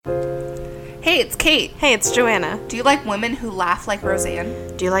Hey, it's Kate. Hey, it's Joanna. Do you like women who laugh like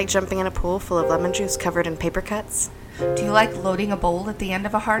Roseanne? Do you like jumping in a pool full of lemon juice covered in paper cuts? Do you like loading a bowl at the end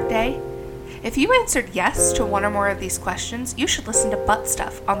of a hard day? If you answered yes to one or more of these questions, you should listen to Butt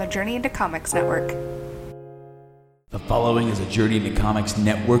Stuff on the Journey into Comics Network. The following is a Journey into Comics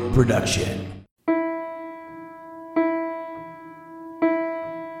Network production.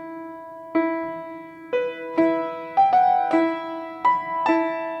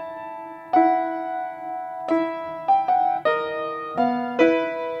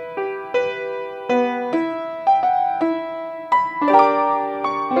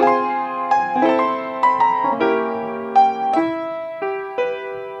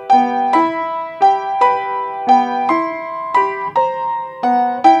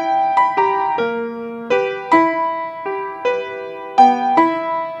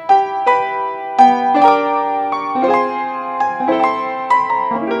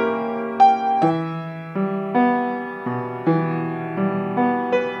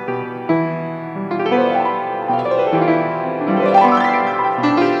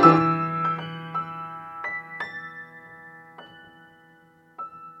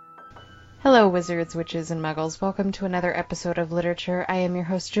 Hello, wizards, witches, and muggles. Welcome to another episode of Literature. I am your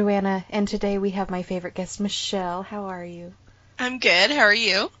host, Joanna, and today we have my favorite guest, Michelle. How are you? I'm good. How are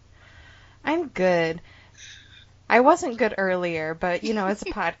you? I'm good. I wasn't good earlier, but, you know, it's a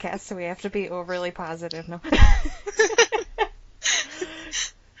podcast, so we have to be overly positive. No.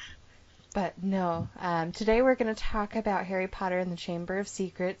 But no, today we're going to talk about Harry Potter and the Chamber of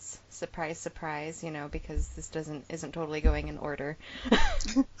Secrets. Surprise, surprise, you know, because this isn't totally going in order.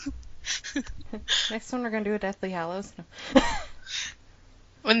 Next one we're going to do a Deathly Hallows. No.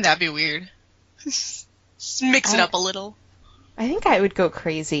 Wouldn't that be weird? Just mix it up a little. I think I would go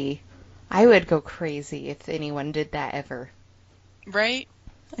crazy. I would go crazy if anyone did that ever. Right?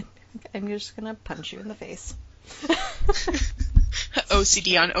 I'm just going to punch you in the face.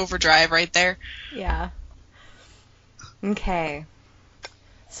 OCD on overdrive right there. Yeah. Okay.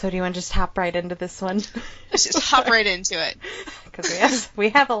 So do you want to just hop right into this one? Let's just hop right into it. Because we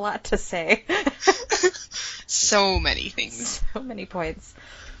have a lot to say. So many things. So many points.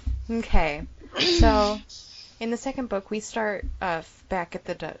 Okay. So, in the second book, we start back at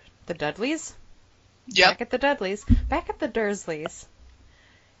the Dudleys? Yep. Back at the Dudleys. Back at the Dursleys.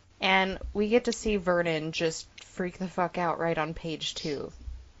 And we get to see Vernon just freak the fuck out right on page 2.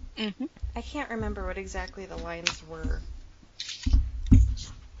 Mm-hmm. I can't remember what exactly the lines were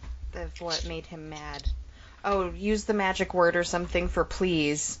of what made him mad. Oh, use the magic word or something for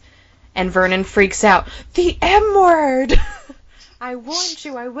please. And Vernon freaks out. The M word! I warned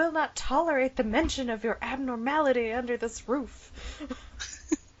you, I will not tolerate the mention of your abnormality under this roof.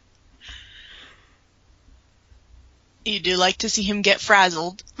 You do like to see him get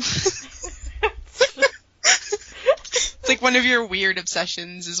frazzled. It's like one of your weird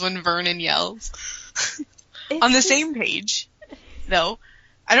obsessions is when Vernon yells. On the same page, though,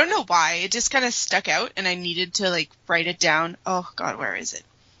 I don't know why, it just kind of stuck out and I needed to, write it down. Oh, God, where is it?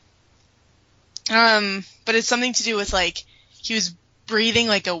 But it's something to do with, he was breathing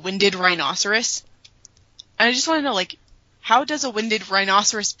like a winded rhinoceros. And I just want to know, how does a winded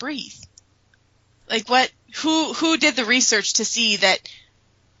rhinoceros breathe? Who did the research to see that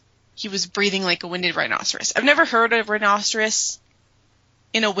he was breathing like a winded rhinoceros? I've never heard of a rhinoceros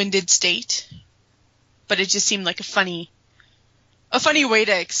in a winded state, but it just seemed like a funny way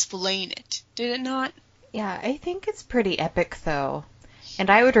to explain it. Did it not? Yeah, I think it's pretty epic, though. And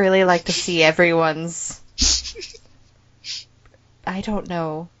I would really like to see everyone's... I don't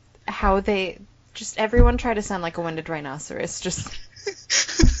know how everyone try to sound like a winded rhinoceros. Just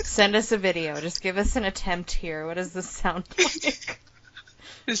send us a video. Just give us an attempt here. What does this sound like?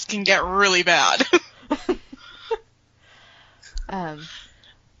 This can get really bad.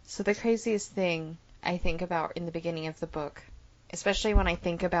 So the craziest thing I think about in the beginning of the book, especially when I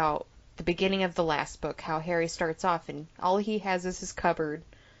think about the beginning of the last book, how Harry starts off and all he has is his cupboard,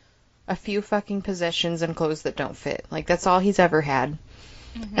 a few fucking possessions and clothes that don't fit. That's all he's ever had.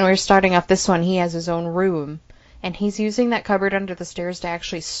 Mm-hmm. And we're starting off this one, he has his own room, and he's using that cupboard under the stairs to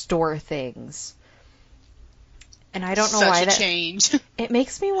actually store things. And I don't know why that... change. It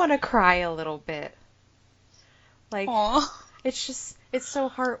makes me want to cry a little bit. Aww. It's so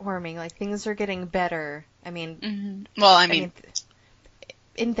heartwarming. Things are getting better. I mean... Mm-hmm. Well, I mean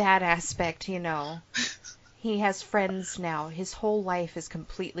in that aspect, you know, he has friends now. His whole life is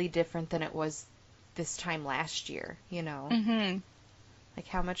completely different than it was this time last year, you know. Mm-hmm.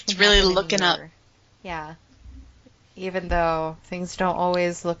 How much can it's really happen looking in a up. year. Yeah. Even though things don't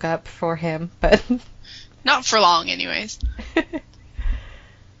always look up for him, but... Not for long, anyways.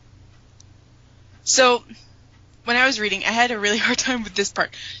 So, when I was reading, I had a really hard time with this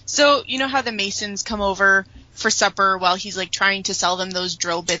part. So, you know how the Masons come over for supper while he's, like, trying to sell them those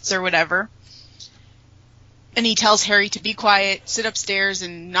drill bits or whatever? And he tells Harry to be quiet, sit upstairs,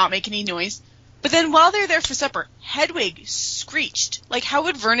 and not make any noise. But then while they're there for supper, Hedwig screeched. Like, how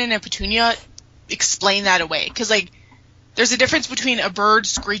would Vernon and Petunia explain that away? Because, like, there's a difference between a bird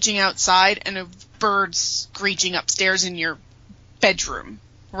screeching outside and a bird screeching upstairs in your bedroom,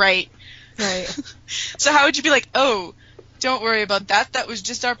 right? Right. So how would you be like, oh, don't worry about that, that was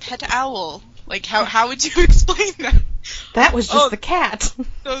just our pet owl? Like, how would you explain that? That was just the cat.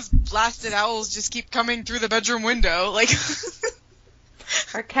 Those blasted owls just keep coming through the bedroom window. Like,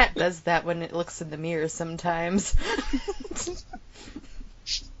 Our cat does that when it looks in the mirror sometimes.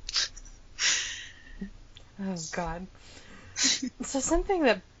 Oh, God. So something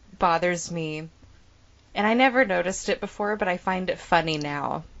that bothers me, and I never noticed it before, but I find it funny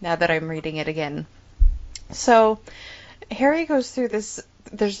now that I'm reading it again. So, Harry goes through this,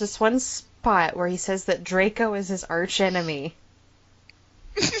 there's this one spot where he says that Draco is his archenemy.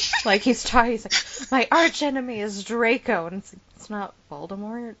 Like, he's like, my archenemy is Draco, and it's not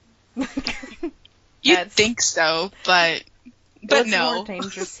Voldemort. you'd think so, but What's no. more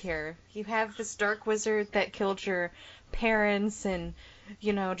dangerous here? You have this dark wizard that killed your parents and,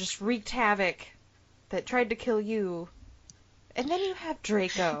 just wreaked havoc, that tried to kill you. And then you have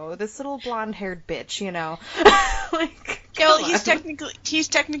Draco, this little blonde-haired bitch, Like, Well, come he's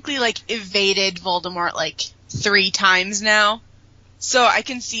technically like evaded Voldemort like 3 times now, so I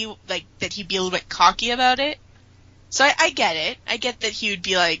can see like that he'd be a little bit cocky about it. So I get it. I get that he would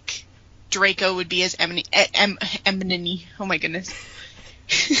be like Draco would be his enemy. Oh my goodness,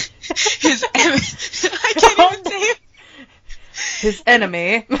 I can't even say it. his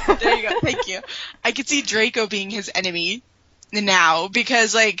enemy. There you go. Thank you. I could see Draco being his enemy now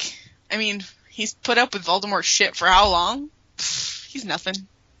because, like, I mean, he's put up with Voldemort's shit for how long? He's nothing.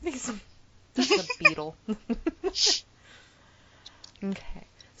 He's just a beetle. Okay,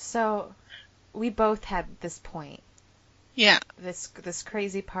 so we both had this point. Yeah. This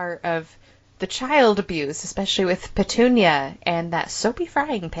crazy part of the child abuse, especially with Petunia and that soapy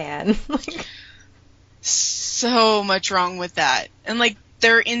frying pan. So much wrong with that. And, like,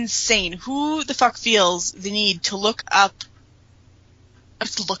 they're insane. Who the fuck feels the need to lock up a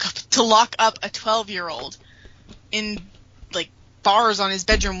 12-year-old in, like, bars on his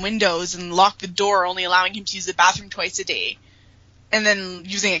bedroom windows and lock the door, only allowing him to use the bathroom twice a day, and then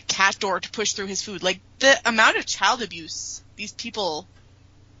using a cat door to push through his food? Like, the amount of child abuse these people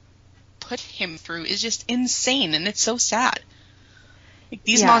put him through is just insane, and it's so sad. Like,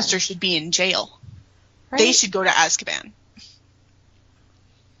 these monsters should be in jail. Right? They should go to Azkaban.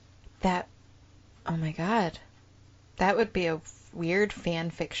 Oh my god. That would be a weird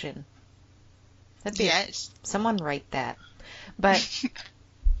fan fiction. Someone write that. But,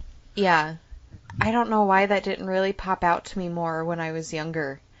 yeah. I don't know why that didn't really pop out to me more when I was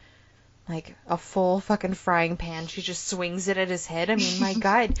younger. Like, a full fucking frying pan. She just swings it at his head. I mean, my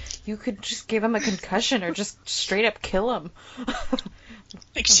god, you could just give him a concussion or just straight up kill him.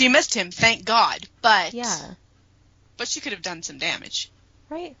 Like, she missed him, thank God, but... Yeah. But she could have done some damage.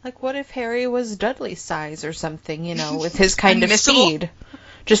 Right? Like, what if Harry was Dudley's size or something, with his kind of speed?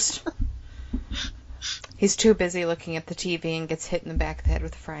 Just... He's too busy looking at the TV and gets hit in the back of the head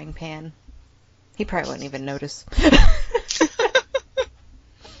with a frying pan. He probably wouldn't even notice.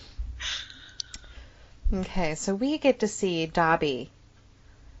 Okay, so we get to see Dobby.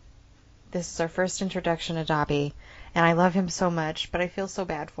 This is our first introduction to Dobby, and I love him so much, but I feel so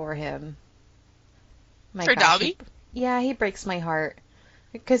bad for him. Dobby? He breaks my heart.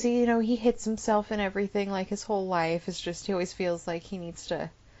 Because, he hits himself and everything, like, his whole life is just, he always feels like he needs to...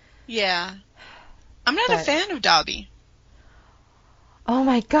 Yeah. I'm not a fan of Dobby. Oh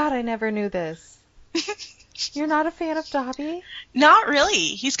my god, I never knew this. You're not a fan of Dobby? Not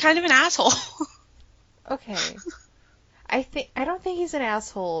really. He's kind of an asshole. Okay. I don't think he's an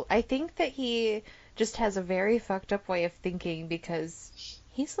asshole. I think that he just has a very fucked up way of thinking because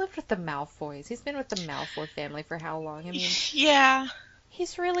he's lived with the Malfoys. He's been with the Malfoy family for how long? I mean, yeah.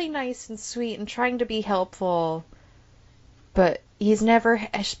 He's really nice and sweet and trying to be helpful, but he's never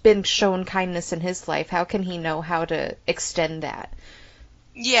been shown kindness in his life. How can he know how to extend that?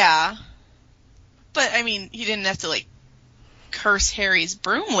 Yeah. But, I mean, he didn't have to, like, curse Harry's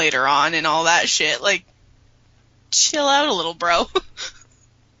broom later on and all that shit. Like, chill out a little, bro.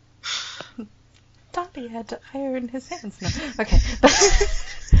 Dobby had to iron his hands. No. Okay.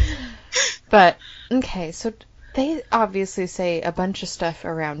 But, okay, so they obviously say a bunch of stuff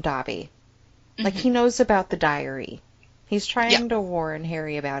around Dobby. Like, he knows about the diary. He's trying to warn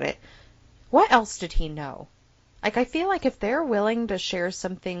Harry about it. what else did he know? Like, I feel like if they're willing to share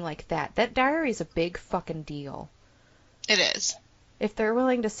something like that diary's a big fucking deal. It is. If they're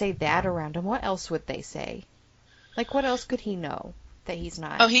willing to say that around him, what else would they say? Like, what else could he know that he's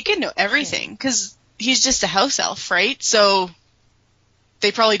not? Oh, he could know everything, because he's just a house elf, right? So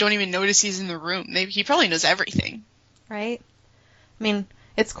they probably don't even notice he's in the room. He probably knows everything. Right? I mean,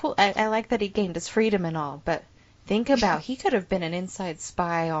 it's cool. I like that he gained his freedom and all, but think about, he could have been an inside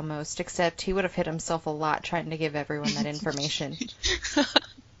spy almost, except he would have hit himself a lot trying to give everyone that information.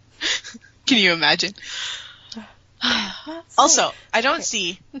 Can you imagine? Also, I don't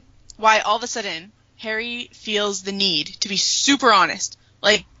see why all of a sudden Harry feels the need to be super honest.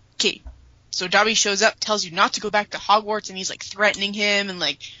 Like, okay, so Dobby shows up, tells you not to go back to Hogwarts, and he's, like, threatening him and,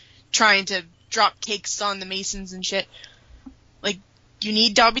 like, trying to drop cakes on the Masons and shit. Like, you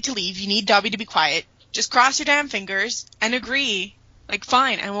need Dobby to leave. You need Dobby to be quiet. Just cross your damn fingers and agree. Like,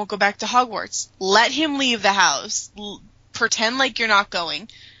 fine, I won't go back to Hogwarts. Let him leave the house. Pretend like you're not going.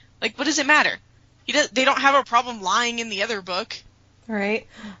 Like, what does it matter? They don't have a problem lying in the other book. Right.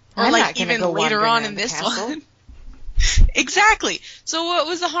 Or, I'm like, not gonna even go later wandering on around in the this castle. one. Exactly. So what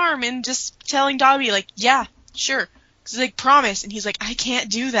was the harm in just telling Dobby, like, yeah, sure. Because he's like, promise. And he's like, I can't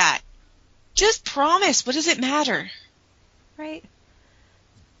do that. Just promise. What does it matter? Right.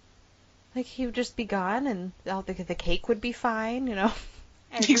 Like, he would just be gone, and all the cake would be fine, you know?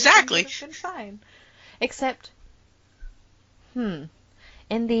 Everything Exactly. would have been fine. Except, in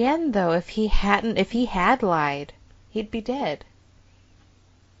the end, though, if he had lied, he'd be dead.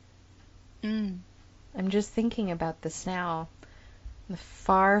 I'm just thinking about this now. In the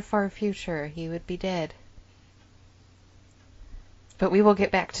far, far future, he would be dead. But we will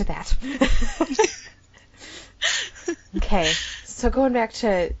get back to that. Okay, so going back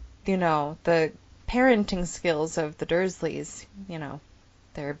to, the parenting skills of the Dursleys,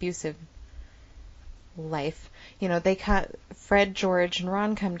 their abusive life. Fred, George, and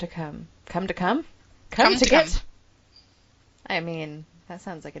Ron come to get. I mean, that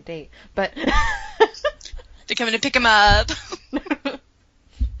sounds like a date, but They're coming to pick him up.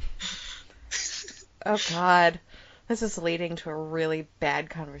 Oh God, this is leading to a really bad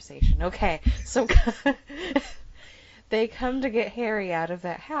conversation. Okay, so they come to get Harry out of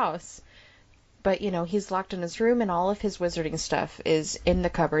that house, but he's locked in his room and all of his wizarding stuff is in the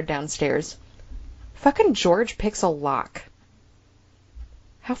cupboard downstairs. Fucking George picks a lock.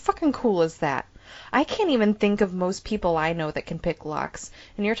 How fucking cool is that? I can't even think of most people I know that can pick locks.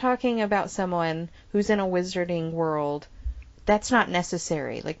 And you're talking about someone who's in a wizarding world. That's not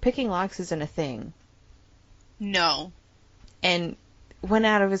necessary. Like, picking locks isn't a thing. No. And went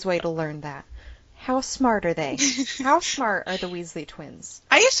out of his way to learn that. How smart are they? How smart are the Weasley twins?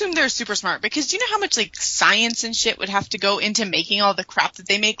 I assume they're super smart, because do you know how much, like, science and shit would have to go into making all the crap that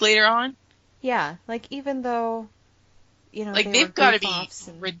they make later on? Yeah, like, even though, like, they've got to be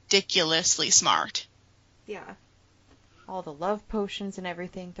ridiculously smart. Yeah. All the love potions and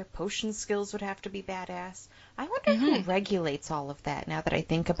everything. Their potion skills would have to be badass. I wonder who regulates all of that, now that I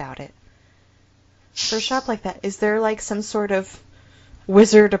think about it. For a shop like that, is there, like, some sort of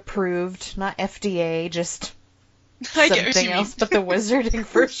wizard-approved, not FDA, just something else, but the wizarding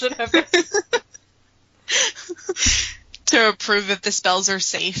version of it? To prove that the spells are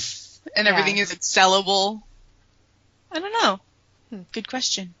safe and everything is sellable. I don't know. Good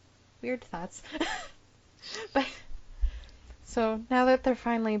question. Weird thoughts. But so now that they're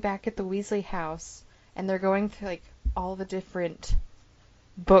finally back at the Weasley house and they're going through like all the different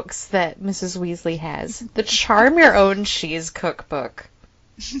books that Mrs. Weasley has, the Charm Your Own Cheese cookbook.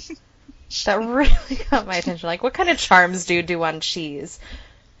 That really got my attention. Like, what kind of charms do you do on cheese?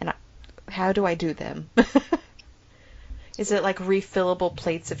 And how do I do them? Is it like refillable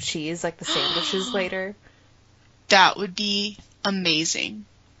plates of cheese like the sandwiches later? That would be amazing.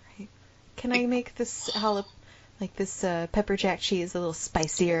 Right. Can I make this pepper jack cheese a little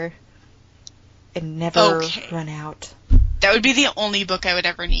spicier and never run out? That would be the only book I would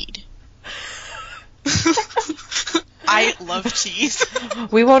ever need. I love cheese.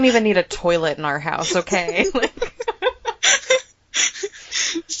 We won't even need a toilet in our house, okay?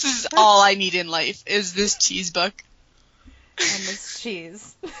 This is all I need in life, is this cheese book. And this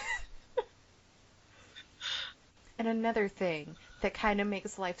cheese. And another thing that kind of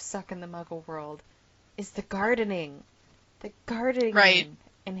makes life suck in the Muggle world is the gardening. The gardening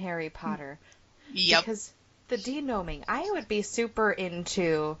in Harry Potter. Yep. Because the de-gnoming, I would be super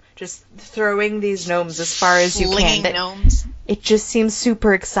into just throwing these gnomes as far as you can. Gnomes. It just seems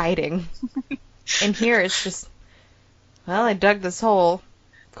super exciting. And here it's just, well, I dug this hole.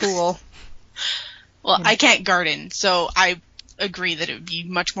 Cool. Well, I can't garden, so agree that it would be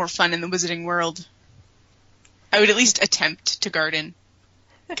much more fun in the Wizarding World. I would at least attempt to garden,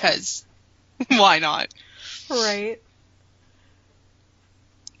 because why not? Right.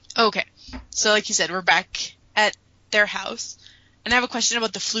 Okay, so like you said, we're back at their house, and I have a question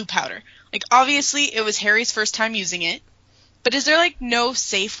about the Floo powder. Like, obviously, it was Harry's first time using it, but is there, like, no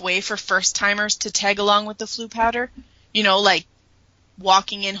safe way for first-timers to tag along with the Floo powder? You know, like,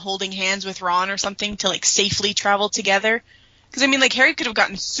 walking in holding hands with Ron or something to, like, safely travel together? Because, I mean, like, Harry could have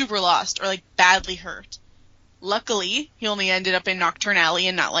gotten super lost or, like, badly hurt. Luckily, he only ended up in Nocturne Alley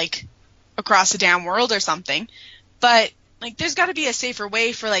and not, like, across a damn world or something. But, like, there's got to be a safer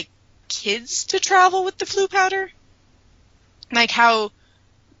way for, like, kids to travel with the Floo powder? Like, how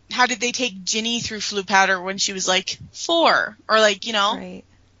did they take Ginny through Floo powder when she was, like, 4? Or, like, you know? Right.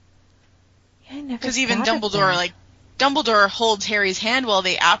 Yeah, I never Because even thought of Dumbledore, that. like, Dumbledore holds Harry's hand while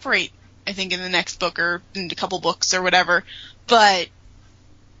they operate, I think, in the next book or in a couple books or whatever. But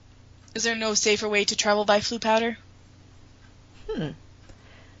is there no safer way to travel by Floo powder?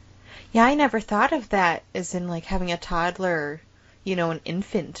 Yeah, I never thought of that as in, like, having a toddler, you know, an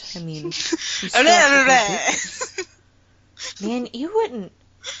infant. I mean, you still have to go through- Man, you wouldn't...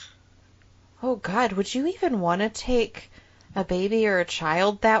 Oh, God, would you even want to take a baby or a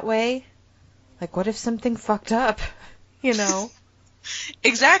child that way? Like, what if something fucked up? You know?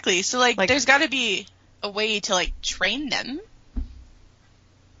 Exactly. So, like, Like- there's got to be a way to, like, train them.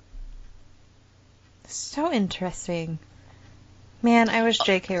 So interesting. Man, I wish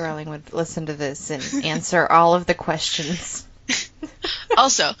J.K. Rowling would listen to this and answer all of the questions.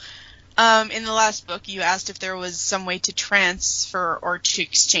 Also, in the last book, you asked if there was some way to transfer or to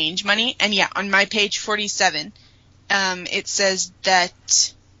exchange money. And yeah, on my page 47, it says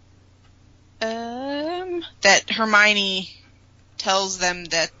that that Hermione tells them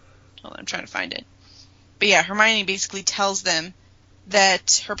that... Hold on, I'm trying to find it. But yeah, Hermione basically tells them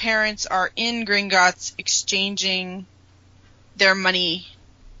that her parents are in Gringotts exchanging their money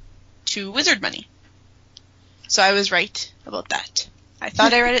to wizard money. So I was right about that. I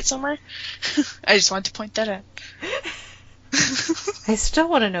thought I read it somewhere. I just wanted to point that out. I still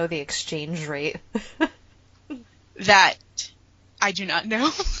want to know the exchange rate. That I do not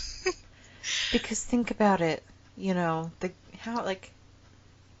know. Because think about it, you know,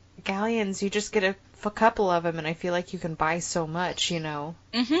 galleons, you just get a couple of them, and I feel like you can buy so much, you know.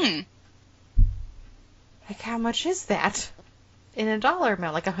 Mm-hmm. Like, how much is that? In a dollar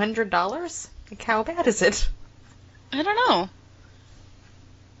amount, like $100? Like, how bad is it? I don't know.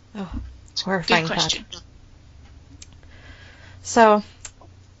 Oh, horrifying Good thought. question. So,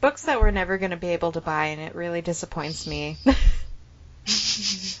 books that we're never going to be able to buy, and it really disappoints me.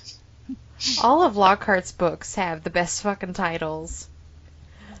 All of Lockhart's books have the best fucking titles.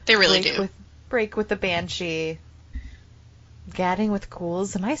 They really do. Break with the Banshee. Gadding with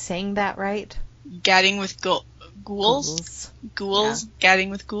Ghouls. Am I saying that right? Gadding with ghouls? Ghouls? Yeah.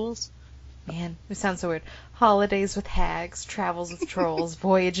 Gadding with ghouls? Man, it sounds so weird. Holidays with Hags, Travels with Trolls,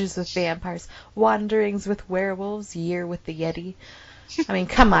 Voyages with Vampires, Wanderings with Werewolves, Year with the Yeti. I mean,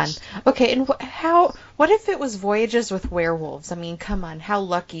 come on. Okay, and what if it was Voyages with Werewolves? I mean, come on. How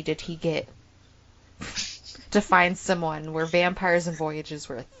lucky did he get to find someone where vampires and voyages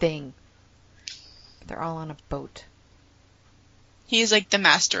were a thing? They're all on a boat. He's like the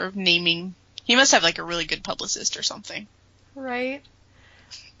master of naming. He must have like a really good publicist or something. Right?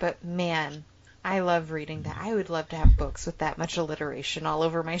 But man, I love reading that. I would love to have books with that much alliteration all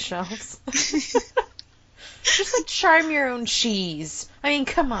over my shelves. Just like Charm Your Own Cheese. I mean,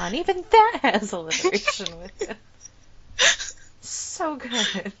 come on, even that has alliteration with it. So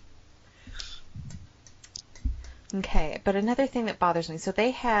good. Okay, but another thing that bothers me, so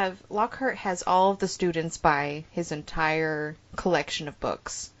Lockhart has all of the students buy his entire collection of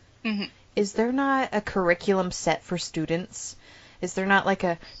books. Mm-hmm. Is there not a curriculum set for students? Is there not like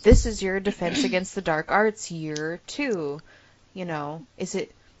this is your Defense Against the Dark Arts year 2? You know, is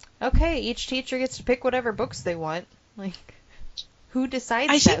it, okay, each teacher gets to pick whatever books they want? Like, who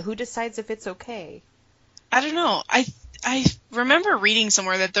decides that? Who decides if it's okay? I don't know. I remember reading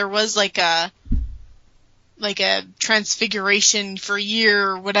somewhere that there was like a transfiguration for year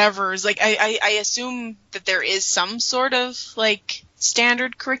or whatever. It's like, I assume that there is some sort of like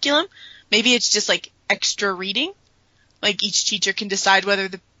standard curriculum. Maybe it's just like extra reading. Like each teacher can decide whether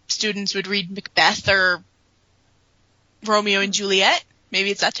the students would read Macbeth or Romeo and Juliet. Maybe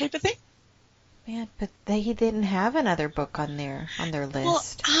it's that type of thing. Man, but they didn't have another book on their list. Well,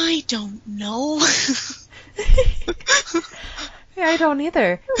 I don't know. Yeah, I don't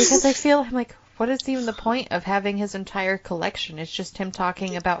either. Because I feel like, what is even the point of having his entire collection? It's just him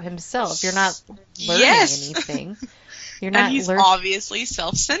talking about himself. You're not learning anything. You're not and he's obviously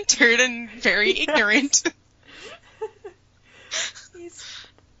self-centered and very ignorant.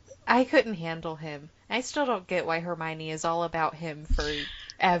 I couldn't handle him. I still don't get why Hermione is all about him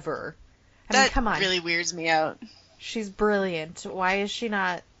forever. I mean, come on. That really weirds me out. She's brilliant. Why is she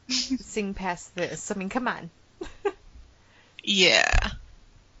not seeing past this? I mean, come on. Yeah.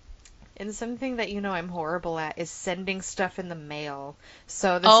 And something that you know I'm horrible at is sending stuff in the mail.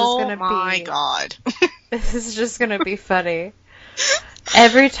 So this is Oh gonna my god. This is just gonna be funny.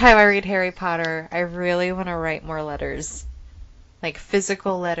 Every time I read Harry Potter, I really want to write more letters. Like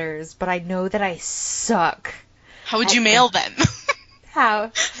physical letters, but I know that I suck. How would you mail them?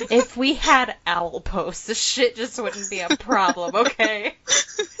 How? If we had owl posts, this shit just wouldn't be a problem, okay?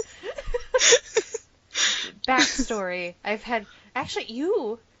 Backstory. I've had... Actually,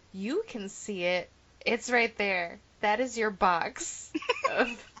 you can see it. It's right there. That is your box of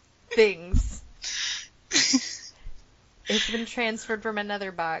things. It's been transferred from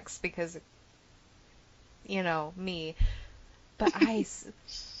another box because, you know, me. But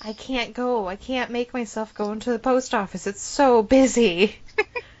I can't go. I can't make myself go into the post office. It's so busy.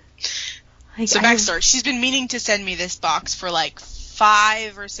 Like, so backstory. She's been meaning to send me this box for like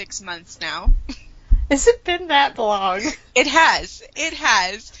 5 or 6 months now. Has it been that long? It has. It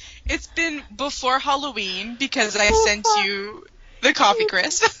has. It's been before Halloween because I sent you the coffee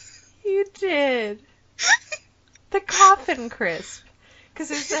crisp. You did. The coffin crisp.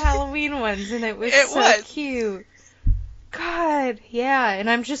 Because it's the Halloween ones and it was so cute. God, yeah. And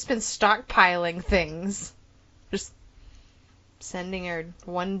I've just been stockpiling things. Just sending her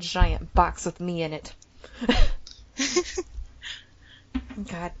one giant box with me in it.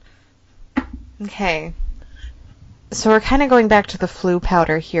 God. Okay. So we're kind of going back to the flu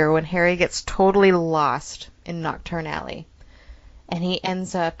powder here when Harry gets totally lost in Knockturn Alley. And he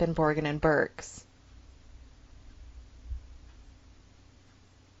ends up in Borgin and Burke's.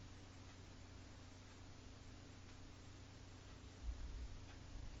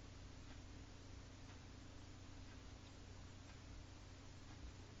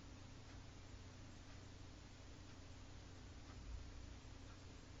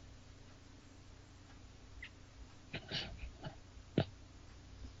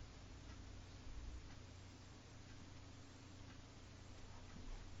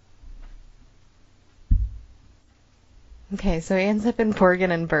 Okay, so he ends up in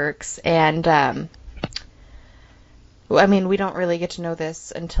Borgin and Burke's, and, I mean, we don't really get to know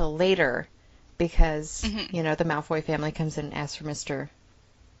this until later, because, you know, the Malfoy family comes in and asks for Mr.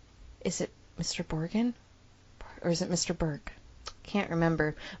 Is it Mr. Borgin? Or is it Mr. Burke? Can't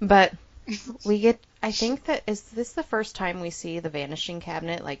remember. But we get, I think that, is this the first time we see the Vanishing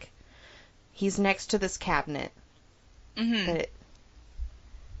Cabinet? Like, he's next to this cabinet. But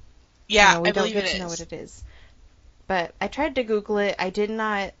yeah, we I don't believe get it to is. know what it is. But I tried to Google it. I did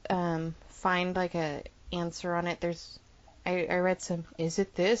not find like a answer on it. I read some, is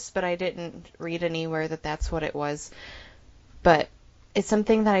it this? But I didn't read anywhere that that's what it was. But it's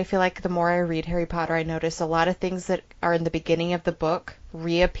something that I feel like the more I read Harry Potter, I notice a lot of things that are in the beginning of the book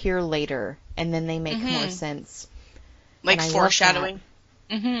reappear later, and then they make more sense. Like foreshadowing.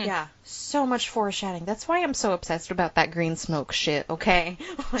 Yeah, so much foreshadowing. That's why I'm so obsessed about that green smoke shit, okay?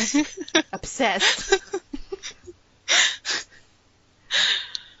 Obsessed.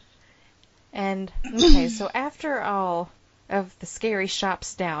 And, okay, so after all of the scary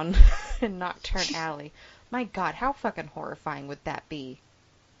shops down in Knockturn Alley, my god, how fucking horrifying would that be?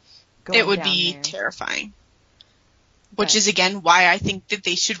 It would be terrifying. Which is, again, why I think that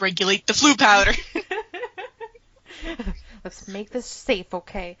they should regulate the flu powder. Let's make this safe,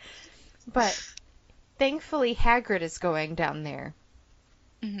 okay? But, thankfully, Hagrid is going down there.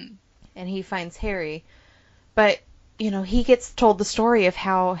 And he finds Harry. But, you know, he gets told the story of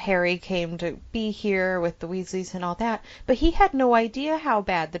how Harry came to be here with the Weasleys and all that, but he had no idea how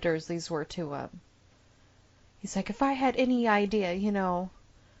bad the Dursleys were to him. He's like, if I had any idea, you know,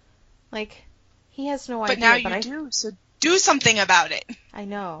 like, he has no idea. But now you do, so do something about it. I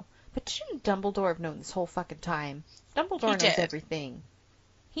know. But shouldn't Dumbledore have known this whole fucking time? Dumbledore knows everything.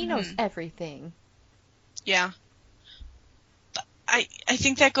 He knows everything. Yeah. But I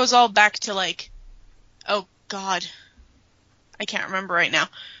think that goes all back to, like, oh, God. I can't remember right now.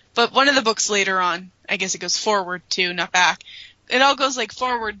 But one of the books later on, I guess it goes forward too, not back. It all goes like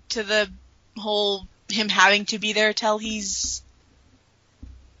forward to the whole him having to be there till he's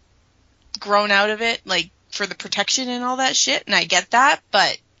grown out of it, like for the protection and all that shit. And I get that,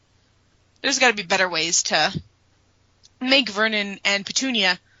 but there's got to be better ways to make Vernon and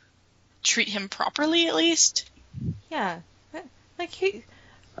Petunia treat him properly, at least. Yeah. Like,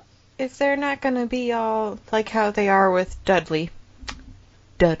 if they're not gonna be all like how they are with Dudley.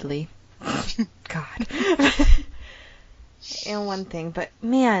 God. And one thing, but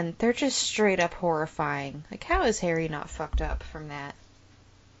man, they're just straight up horrifying. Like, how is Harry not fucked up from that?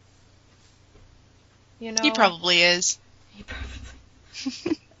 You know? He probably is.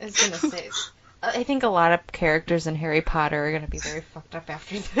 I was gonna say, I think a lot of characters in Harry Potter are gonna be very fucked up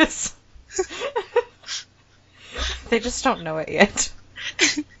after this. They just don't know it yet.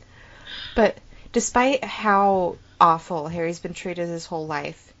 But despite how awful Harry's been treated his whole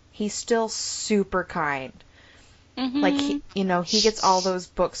life, he's still super kind. Mm-hmm. Like, he gets all those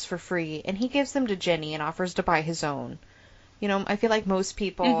books for free, and he gives them to Ginny and offers to buy his own. I feel like most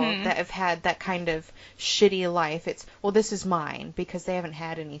people that have had that kind of shitty life, it's, well, this is mine, because they haven't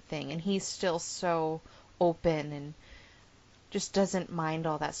had anything. And he's still so open and just doesn't mind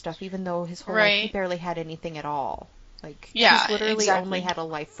all that stuff, even though his whole life he barely had anything at all. Like, yeah, he's literally exactly. only had a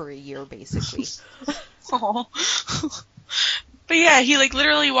life for a year, basically. Aww. But yeah, he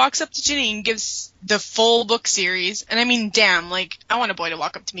literally walks up to Ginny and gives the full book series. And I mean, damn, I want a boy to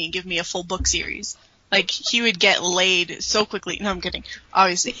walk up to me and give me a full book series. He would get laid so quickly. No, I'm kidding.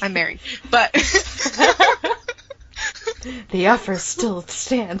 Obviously, I'm married. But the offer still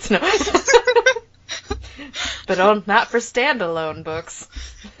stands. No. But not for standalone books.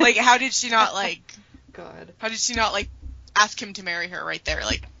 How did she not, God. How did she not, ask him to marry her right there?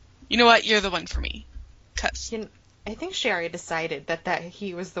 You know what? You're the one for me. 'Cause. I think she already decided that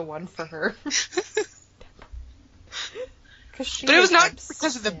he was the one for her. But it was not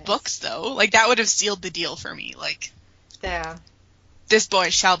because of the books, though. That would have sealed the deal for me. Yeah. This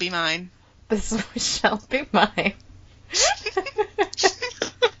boy shall be mine. This boy shall be mine.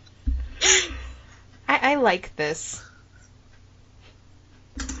 I like this.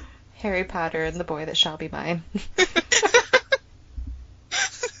 Harry Potter and the boy that shall be mine.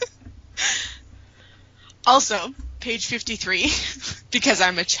 Also, page 53, because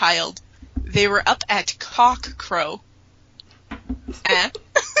I'm a child, they were up at cock crow. Yeah.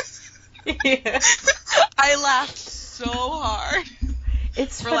 I laughed so hard.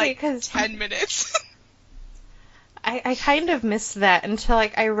 It's for funny because 10 minutes. I kind of missed that until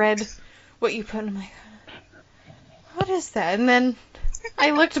I read what you put, and I'm like, what is that? And then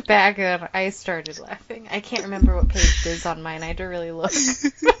I looked back and I started laughing. I can't remember what page it is on mine. I had to really look.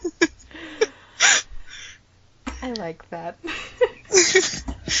 I like that.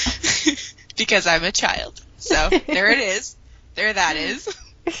 Because I'm a child. So, there it is. There that is.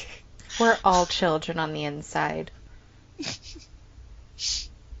 We're all children on the inside.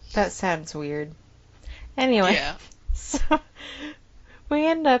 That sounds weird. Anyway. Yeah. So, we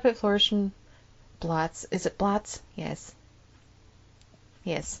end up at Flourish and Blotts. Is it Blotts? Yes.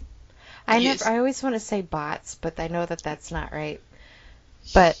 Yes. I always want to say Bots, but I know that that's not right.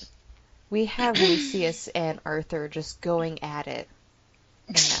 But we have Lucius and Arthur just going at it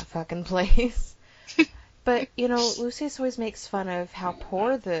in that fucking place. But, Lucius always makes fun of how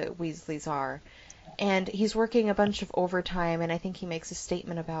poor the Weasleys are. And he's working a bunch of overtime, and I think he makes a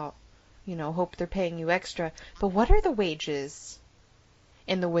statement about, hope they're paying you extra. But what are the wages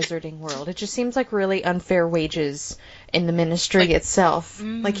in the wizarding world? It just seems like really unfair wages in the ministry itself.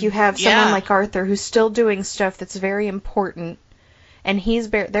 You have someone like Arthur who's still doing stuff that's very important, and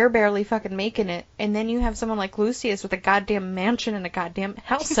they're barely fucking making it. And then you have someone like Lucius with a goddamn mansion and a goddamn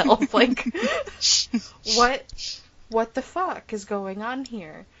house elf. What the fuck is going on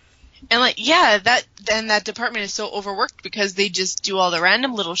here? And that department is so overworked because they just do all the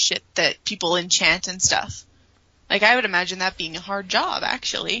random little shit that people enchant and stuff. I would imagine that being a hard job,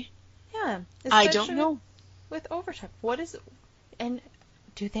 actually. Yeah. I don't know. With overtime. What is it? And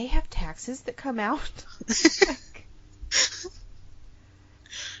do they have taxes that come out?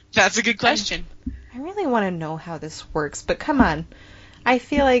 That's a good question. I really want to know how this works, but come on. I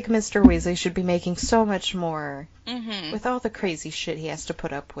feel like Mr. Weasley should be making so much more with all the crazy shit he has to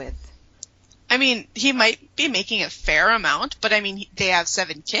put up with. I mean, he might be making a fair amount, but I mean, they have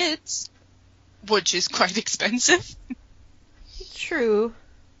 7 kids, which is quite expensive. True.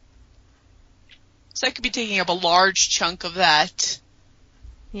 So I could be taking up a large chunk of that.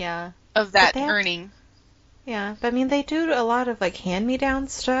 Yeah. Of that earning. Yeah, but I mean, they do a lot of hand-me-down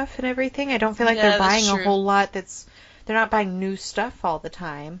stuff and everything. I don't feel like they're buying a whole lot they're not buying new stuff all the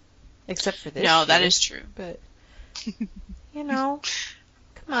time, except for this. No, that is true. But, come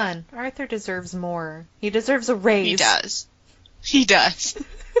on. Arthur deserves more. He deserves a raise. He does.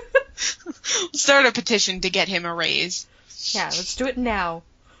 Start a petition to get him a raise. Yeah, let's do it now.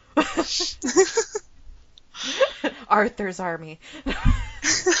 Arthur's army.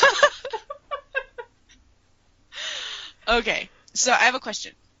 Okay, so I have a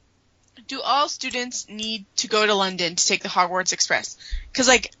question. do all students need to go to London to take the Hogwarts Express? Because,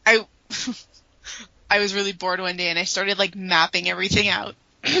 like, I was really bored one day and I started, like, mapping everything out.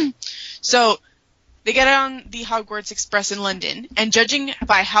 So, they get on the Hogwarts Express in London, and judging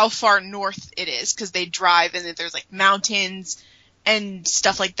by how far north it is, because they drive and there's, like, mountains and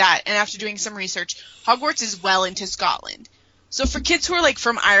stuff like that, and after doing some research, Hogwarts is well into Scotland. So for kids who are, like,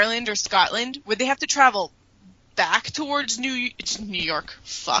 from Ireland or Scotland, would they have to travel back towards New York?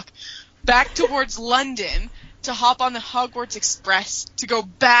 Back towards London to hop on the Hogwarts Express to go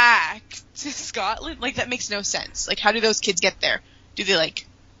back to Scotland? Like, that makes no sense. Like, how do those kids get there? Do they, like,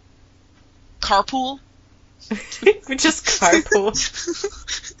 carpool? Just carpool.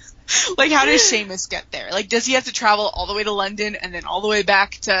 Like, how does Seamus get there? Like, does he have to travel all the way to London and then all the way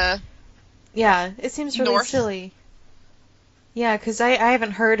back to... Yeah, it seems really north? silly. Yeah, because I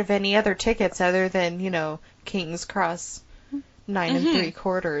haven't heard of any other tickets other than, you know, King's Cross 9 3/4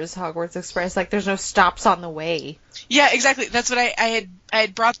 Hogwarts Express. Like, there's no stops on the way. Yeah, exactly. That's what I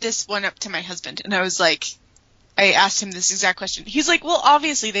had brought this one up to my husband, and I was like, I asked him this exact question. He's like, well,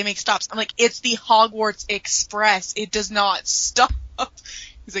 obviously they make stops. I'm like, it's the Hogwarts Express. It does not stop.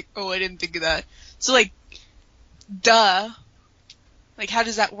 He's like, oh, I didn't think of that. So, like, duh. Like, how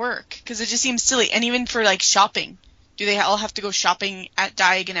does that work? Because it just seems silly. And even for, like, shopping. Do they all have to go shopping at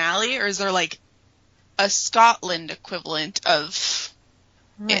Diagon Alley? Or is there, like, a Scotland equivalent of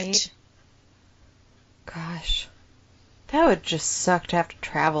it? Gosh. That would just suck to have to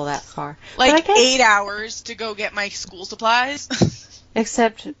travel that far. Like, 8 hours to go get my school supplies?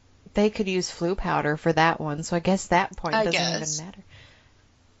 Except they could use flu powder for that one, so I guess that point doesn't even matter.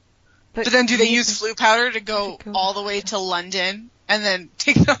 But then do they use flu powder to go all the way to London and then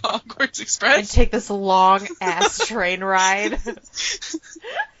take the Hogwarts Express? And take this long-ass train ride?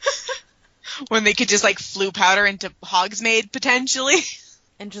 When they could just, like, flu powder into Hogsmeade, potentially?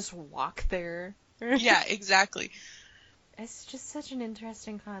 And just walk there. Yeah, exactly. It's just such an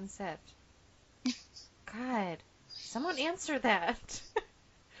interesting concept. God, someone answer that.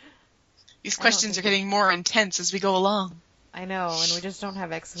 These questions are getting more intense as we go along. I know, and we just don't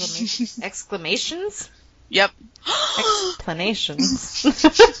have exclamations? Yep. Explanations.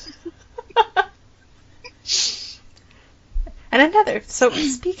 And another, so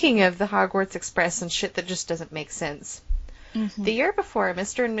speaking of the Hogwarts Express and shit that just doesn't make sense, the year before,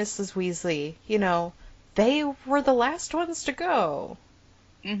 Mr. and Mrs. Weasley, you know, they were the last ones to go.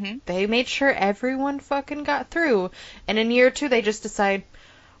 They made sure everyone fucking got through, and in year 2 they just decide,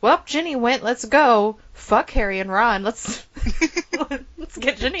 well, Ginny went, let's go. Fuck Harry and Ron, let's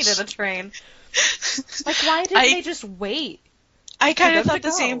get Ginny to the train. Like, why didn't they just wait? I kind of thought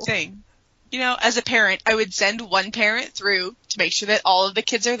the same thing. You know, as a parent, I would send one parent through to make sure that all of the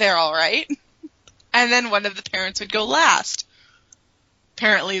kids are there all right. And then one of the parents would go last.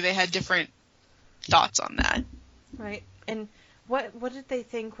 Apparently they had different thoughts on that. Right. And what did they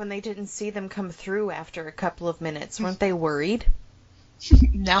think when they didn't see them come through after a couple of minutes? Weren't they worried?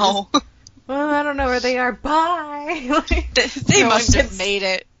 No. Well, I don't know where they are. Bye! They must have made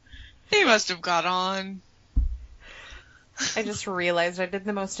it. They must have got on. I just realized I did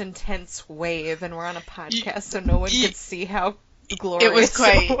the most intense wave, and we're on a podcast, so no one could see how glorious it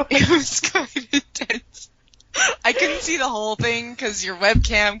was quite intense. I couldn't see the whole thing because your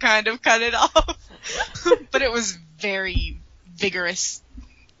webcam kind of cut it off, but it was very vigorous.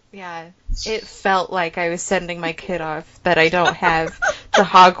 Yeah, it felt like I was sending my kid off that I don't have to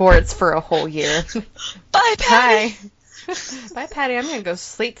Hogwarts for a whole year. Bye, Patty! Bye, Patty, I'm gonna go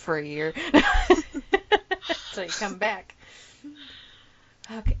sleep for a year. Until you come back.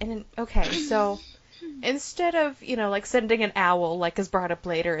 Okay, so instead of, you know, like sending an owl, like is brought up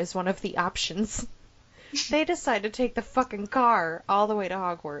later as one of the options, they decide to take the fucking car all the way to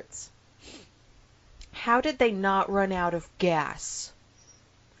Hogwarts. How did they not run out of gas?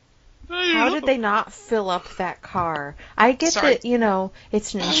 How did they not fill up that car? I get that, you know,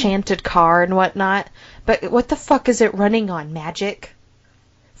 it's an enchanted car and whatnot, but what the fuck is it running on? Magic?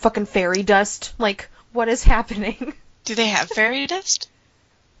 Fucking fairy dust? Like, what is happening? Do they have fairy dust?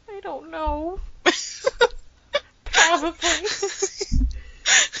 I don't know. Probably.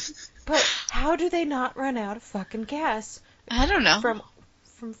 But how do they not run out of fucking gas? I don't know. From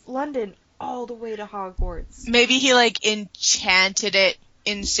London all the way to Hogwarts. Maybe he, like, enchanted it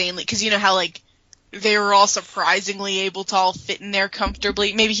insanely. Because you know how, like, they were all surprisingly able to all fit in there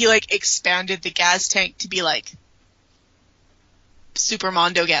comfortably. Maybe he, like, expanded the gas tank to be, like, Super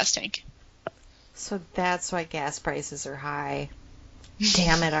Mondo gas tank. So that's why gas prices are high.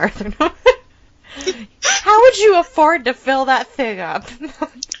 Damn it, Arthur. How would you afford to fill that thing up?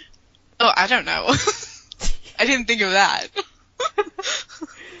 Oh, I don't know. I didn't think of that.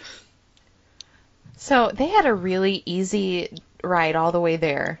 So they had a really easy ride all the way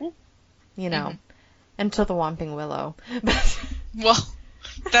there, until the Whomping Willow. Well,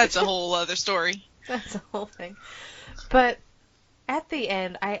 that's a whole other story. That's a whole thing. But at the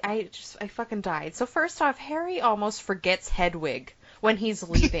end, I fucking died. So first off, Harry almost forgets Hedwig when he's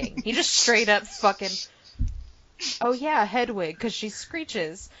leaving. He just straight up fucking, oh yeah, Hedwig, because she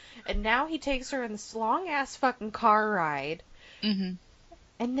screeches. And now he takes her in this long-ass fucking car ride. Mm-hmm.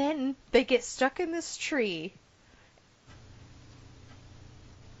 And then they get stuck in this tree.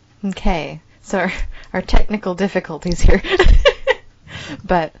 Okay, so our technical difficulties here.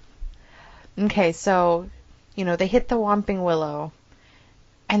 But, okay, so, they hit the Whomping Willow.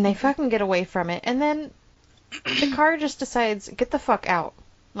 And they fucking get away from it. And then the car just decides, get the fuck out.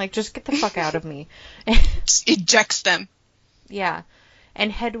 Like, just get the fuck out of me. Just ejects them. Yeah. And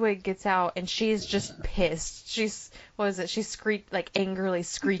Hedwig gets out, and she's just pissed. She's angrily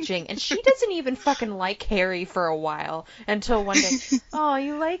screeching. And she doesn't even fucking like Harry for a while. Until one day, oh,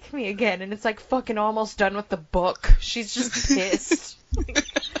 you like me again. And it's like fucking almost done with the book. She's just pissed.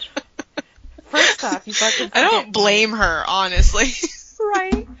 First off, you fucking... I don't blame her, honestly.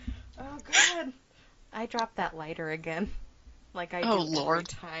 Right? Oh, God. I dropped that lighter again. Like I do every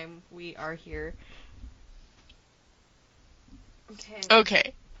time we are here.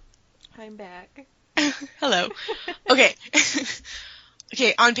 Okay. I'm back. Hello. Okay.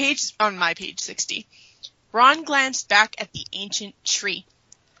 Okay, on my page 60. Ron glanced back at the ancient tree.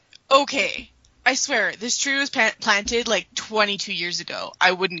 Okay. I swear, this tree was planted like 22 years ago.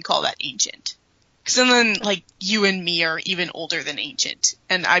 I wouldn't call that ancient. Because then, like, you and me are even older than ancient.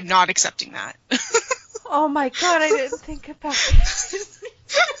 And I'm not accepting that. Oh my God, I didn't think about that.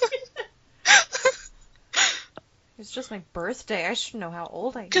 It's just my birthday. I should know how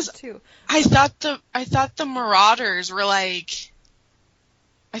old I am too. I thought the Marauders were like,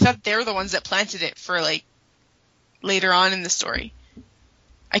 I thought they're the ones that planted it for like later on in the story.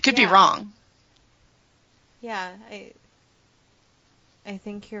 I could be wrong. Yeah, I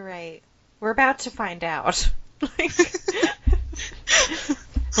think you're right. We're about to find out.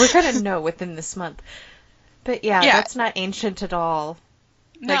 We're gonna know within this month. But yeah, that's not ancient at all.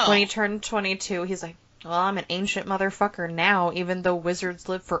 No. Like when he turned 22, he's like, well, I'm an ancient motherfucker now, even though wizards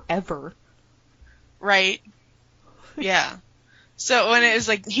live forever. Right. Yeah. So when it was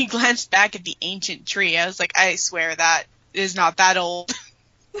like, he glanced back at the ancient tree, I was like, I swear that is not that old.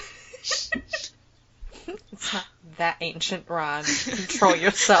 It's not that ancient, Ron. Control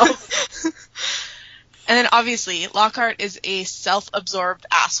yourself. And then obviously, Lockhart is a self-absorbed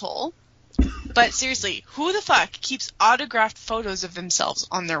asshole. But seriously, who the fuck keeps autographed photos of themselves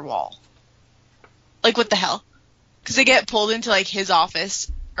on their wall? Like, what the hell? Because they get pulled into, like, his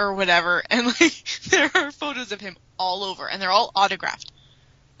office or whatever, and, like, there are photos of him all over, and they're all autographed.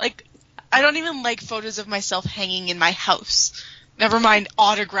 Like, I don't even like photos of myself hanging in my house. Never mind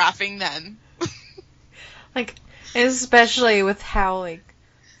autographing them. Like, especially with how, like,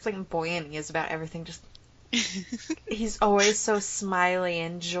 flamboyant he is about everything. Just, he's always so smiley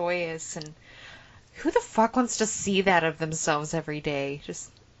and joyous, and who the fuck wants to see that of themselves every day? Just...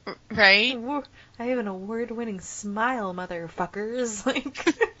 Right? I have an award-winning smile, motherfuckers. Like,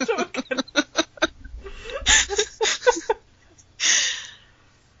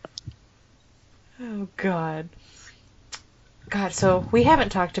 oh, God. God, so we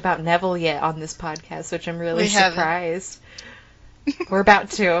haven't talked about Neville yet on this podcast, which I'm really surprised. We're about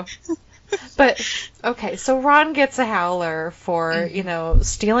to. But, okay, so Ron gets a howler for,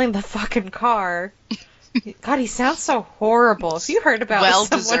 stealing the fucking car. God, he sounds so horrible. If you heard about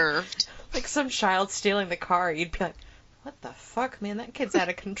well-deserved. Like some child stealing the car, you'd be like, what the fuck, man? That kid's out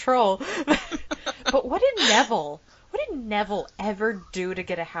of control. But what did Neville ever do to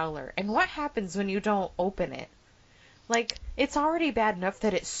get a howler? And what happens when you don't open it? Like, it's already bad enough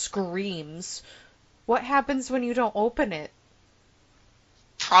that it screams. What happens when you don't open it?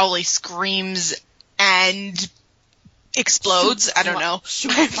 Probably screams and explodes. I don't know.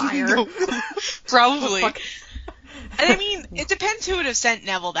 Shoot fire. No. Probably. And I mean, it depends who would have sent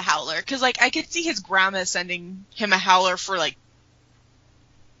Neville the howler. Because, like, I could see his grandma sending him a howler for, like,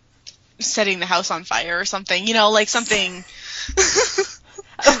 setting the house on fire or something. Like something...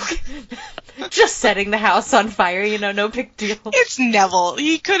 Just setting the house on fire, no big deal. It's Neville.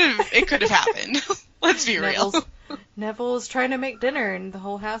 It could have happened. Let's be real. Neville's trying to make dinner and the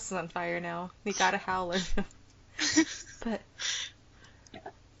whole house is on fire now. He got a howler. But,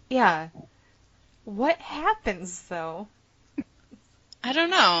 yeah. What happens, though? I don't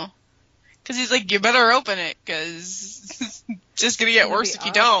know. Because he's like, you better open it, because it's just going to get worse if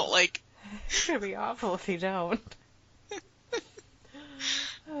you don't. Like, it's going to be awful if you don't.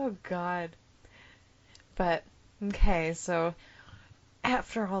 Oh, God. But, okay, so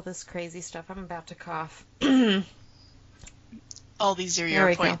after all this crazy stuff, I'm about to cough. All these are There we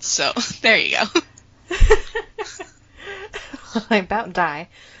your go. points, so there you go. I'm about to die.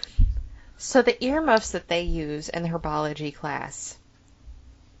 So the earmuffs that they use in the herbology class,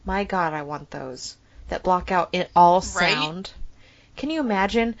 my God, I want those that block out all sound. Can you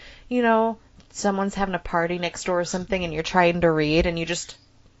imagine, someone's having a party next door or something and you're trying to read and you just,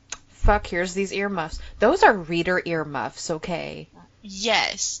 fuck, here's these earmuffs. Those are reader earmuffs, okay?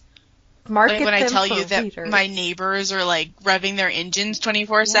 Yes. Market Like when I them tell for you that readers. my neighbors are like revving their engines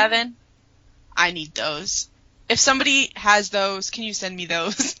 24/7, I need those. If somebody has those, can you send me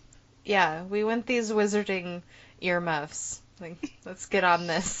those? Yeah, we want these wizarding earmuffs. Like, let's get on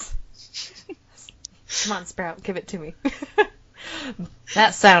this. Come on, Sprout, give it to me.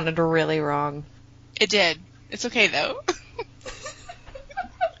 That sounded really wrong. It did. It's okay though.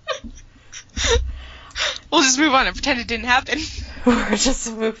 We'll just move on and pretend it didn't happen. Or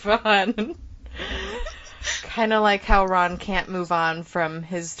just move on. Kind of like how Ron can't move on from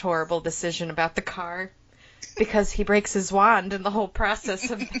his horrible decision about the car. Because he breaks his wand in the whole process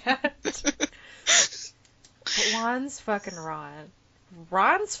of that. But Ron's fucking Ron.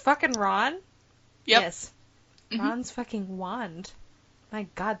 Ron's fucking Ron? Yep. Yes. Mhm. Ron's fucking wand. My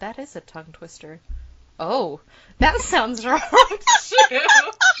God, that is a tongue twister. Oh, that sounds wrong too.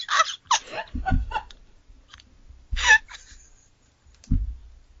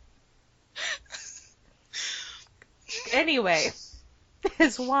 Anyway,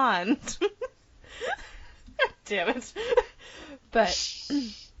 his wand. Damn it. But,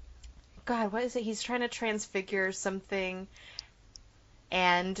 God, what is it? He's trying to transfigure something,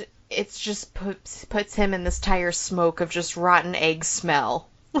 and it's just puts him in this tire smoke of just rotten egg smell.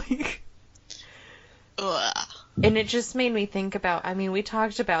 Like, Ugh. and it just made me think about, I mean, we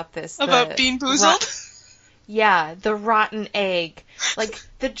talked about this. About Bean Boozled? Yeah, the rotten egg. Like,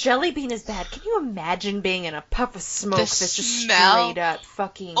 the jelly bean is bad. Can you imagine being in a puff of smoke The that's just smell? straight up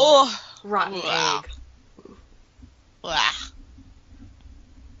fucking Oh. rotten Wow. egg? Blah.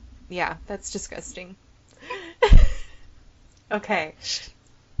 Yeah, that's disgusting. Okay.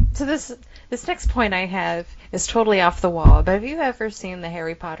 So this next point I have is totally off the wall, but have you ever seen the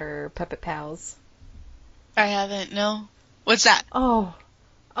Harry Potter Puppet Pals? I haven't, no. What's that? Oh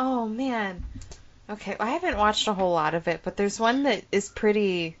man. Okay, I haven't watched a whole lot of it, but there's one that is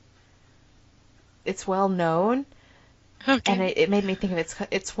it's well known, Okay. and it made me think of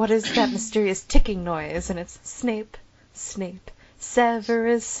it's what is that mysterious ticking noise, and it's Snape,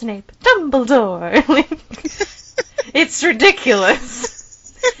 Severus Snape, Dumbledore. It's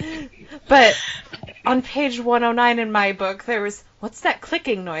ridiculous. But on page 109 in my book, there was, what's that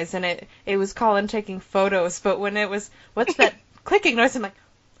clicking noise? And it was Colin taking photos, but when it was, what's that clicking noise? I'm like,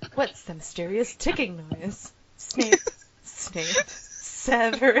 what's the mysterious ticking noise? Snape,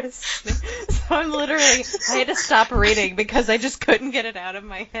 Severus Snape. So I had to stop reading because I just couldn't get it out of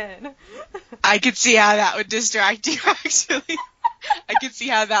my head. I could see how that would distract you, actually. I could see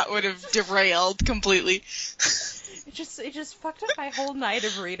how that would have derailed completely. It just fucked up my whole night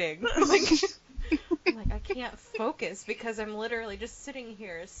of reading. Like I can't focus because I'm literally just sitting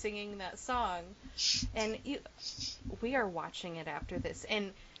here singing that song, and we are watching it after this.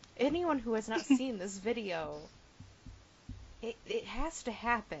 And anyone who has not seen this video, it has to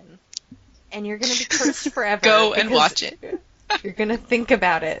happen, and you're gonna be cursed forever. Go and because watch it. You're gonna think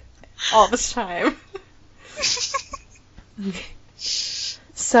about it all the time.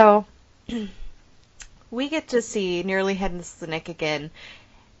 So, we get to see Nearly Headless Nick again,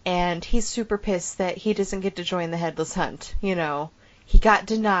 and he's super pissed that he doesn't get to join the Headless Hunt. He got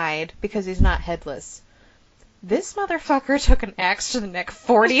denied because he's not headless. This motherfucker took an axe to the neck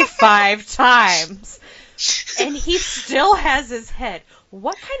 45 times, and he still has his head.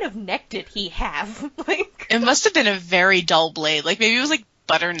 What kind of neck did he have? It must have been a very dull blade. Like, maybe it was like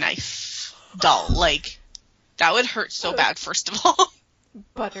butter knife dull. Like, that would hurt so bad, first of all.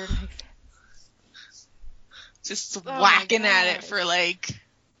 Butter knife. Just Oh whacking my at it gosh. for like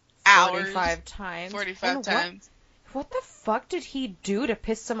hours. 45 times. 45 And times. What the fuck did he do to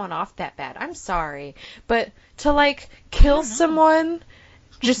piss someone off that bad? I'm sorry, but to kill someone,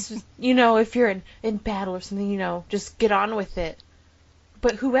 just if you're in battle or something, just get on with it.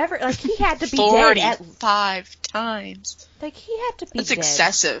 But whoever, he had to be dead 45 times. he had to be That's dead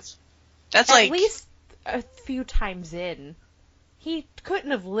excessive. That's at like least a few times in. He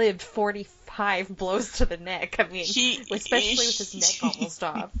couldn't have lived 45 blows to the neck. I mean, especially with his neck almost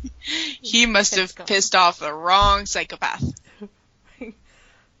off. he must Head's have gone. pissed off the wrong psychopath.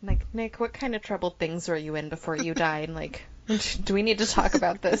 Nick, what kind of troubled things were you in before you died? Do we need to talk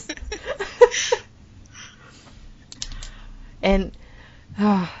about this? And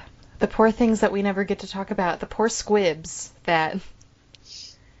the poor things that we never get to talk about, the poor squibs that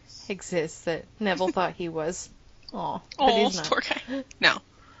exist that Neville thought he was. Aw, but he's not. Poor guy. No,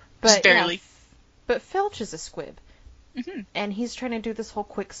 But just barely. Yeah, but Filch is a squib. Mm-hmm. And he's trying to do this whole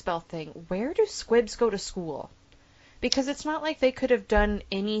quick spell thing. Where do squibs go to school? Because it's not like they could have done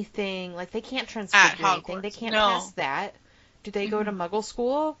anything, like they can't transfigure anything. They can't pass that. Do they go to Muggle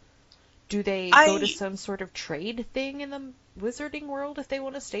school? Do they go to some sort of trade thing in the wizarding world if they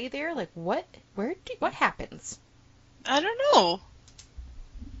want to stay there? Like, what happens? I don't know.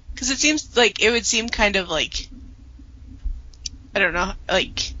 Because it seems like, it would seem kind of like, I don't know,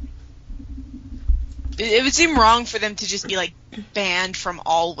 like, it would seem wrong for them to just be, like, banned from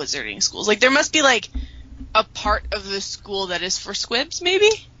all wizarding schools. Like, there must be, like, a part of the school that is for squibs, maybe?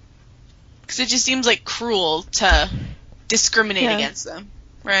 Because it just seems, like, cruel to discriminate against them,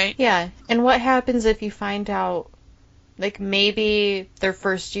 right? Yeah, and what happens if you find out, like, maybe their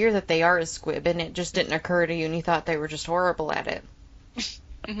first year that they are a squib, and it just didn't occur to you, and you thought they were just horrible at it?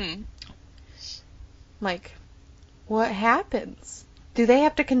 Mm-hmm. Like, what happens? Do they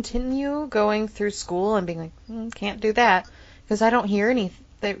have to continue going through school and being like, can't do that? Because I don't hear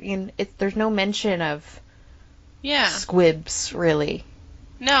anything. There's no mention of squibs, really.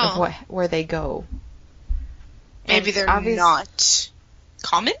 No. Of where they go. Maybe they're not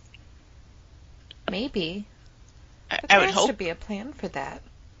common? Maybe. I would hope. There has to be a plan for that.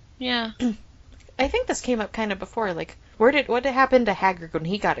 Yeah. I think this came up kind of before. Like, what happened to Hagrid when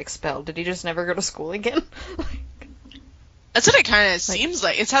he got expelled? Did he just never go to school again? That's what it kind of seems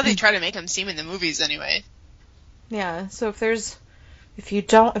like. It's how they try to make him seem in the movies, anyway. Yeah. So if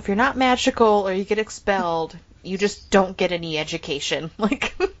you're not magical or you get expelled, you just don't get any education.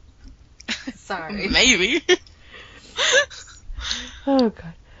 Like, sorry. Maybe. Oh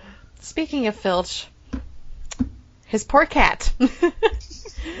god. Speaking of Filch, his poor cat.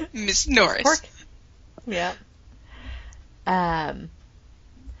 Miss Norris. Yeah.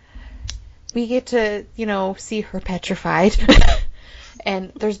 We get to, see her petrified.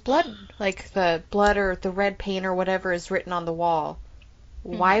 And there's blood, like the blood or the red paint or whatever is written on the wall.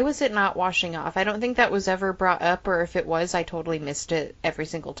 Why was it not washing off? I don't think that was ever brought up, or if it was, I totally missed it every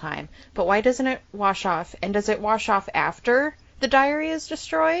single time. But why doesn't it wash off? And does it wash off after the diary is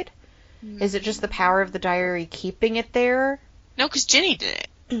destroyed? Is it just the power of the diary keeping it there? No, because Ginny did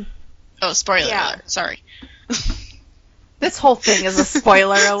it. Oh, spoiler alert. Sorry. This whole thing is a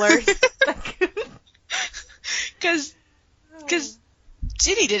spoiler alert. Because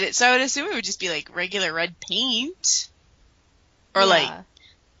Ginny did it, so I would assume it would just be like regular red paint. Or like,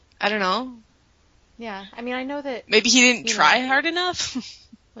 I don't know. Yeah, I mean, I know that... Maybe he didn't try hard enough?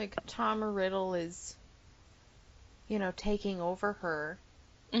 Like, Tom Riddle is, taking over her.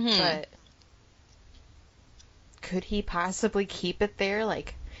 Mm-hmm. But could he possibly keep it there?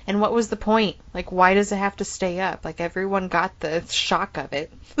 Like, and what was the point? Like, why does it have to stay up? Like, everyone got the shock of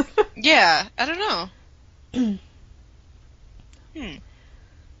it. Yeah, I don't know.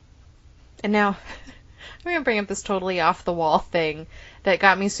 And now, I'm going to bring up this totally off-the-wall thing that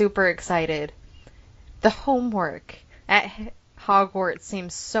got me super excited. The homework at Hogwarts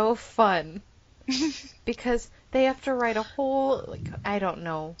seems so fun. Because they have to write a whole, like, I don't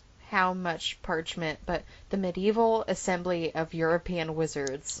know how much parchment, but the Medieval Assembly of European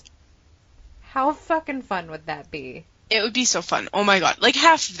Wizards. How fucking fun would that be? It would be so fun. Oh my god. Like,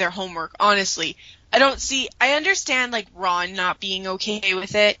 half of their homework, honestly. I understand, like, Ron not being okay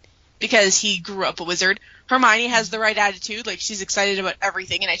with it because he grew up a wizard. Hermione has the right attitude. Like, she's excited about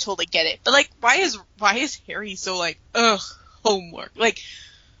everything, and I totally get it. But, like, why is Harry so, like, ugh, homework? Like,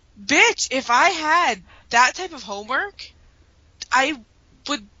 bitch, if I had that type of homework, I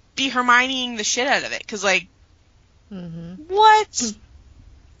would be Hermioneing the shit out of it. Because, like, what?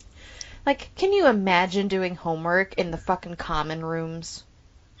 Like, can you imagine doing homework in the fucking common rooms?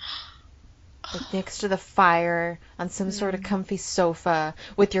 Like, next to the fire, on some sort of comfy sofa,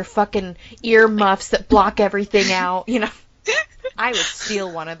 with your fucking earmuffs that block everything out, I would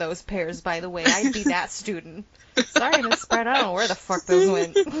steal one of those pairs, by the way. I'd be that student. Sorry, Miss Spread, I don't know where the fuck those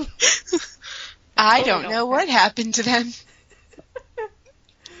went. I don't know what happened to them.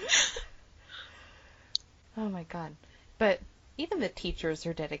 Oh my god. But even the teachers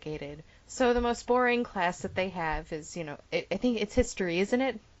are dedicated. So the most boring class that they have is, I think it's history, isn't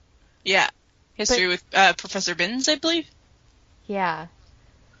it? Yeah. History with Professor Binns, I believe. Yeah.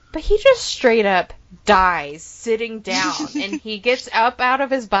 But he just straight up dies sitting down, and he gets up out of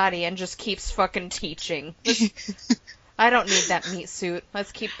his body and just keeps fucking teaching. I don't need that meat suit.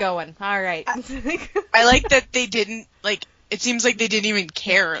 Let's keep going. All right. I like that they didn't, like, it seems like they didn't even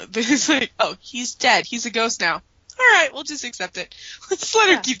care. It's like, oh, he's dead. He's a ghost now. right, we'll just accept it. Let's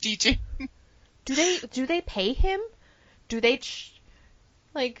let her keep teaching. Do they pay him? Do they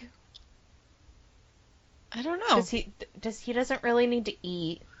like? I don't know. He doesn't really need to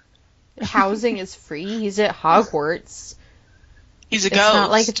eat. Housing is free. He's at Hogwarts. He's a It's ghost. not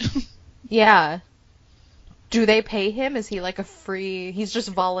like, yeah. Do they pay him? Is he like a free? He's just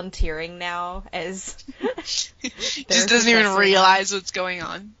volunteering now as. He just doesn't even realize what's going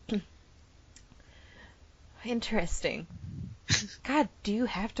on. Interesting. God, do you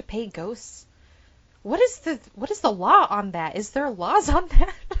have to pay ghosts? What is the law on that? Is there laws on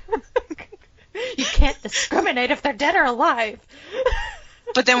that? You can't discriminate if they're dead or alive.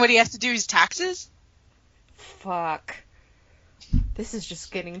 But then what do you have to do? Is taxes? Fuck. This is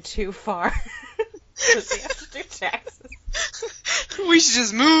just getting too far. Does he have to do taxes? We should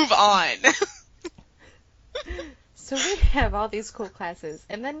just move on. So we have all these cool classes,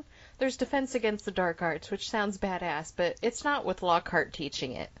 and then there's Defense Against the Dark Arts, which sounds badass, but it's not with Lockhart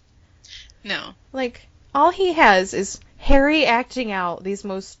teaching it. No. Like, all he has is Harry acting out these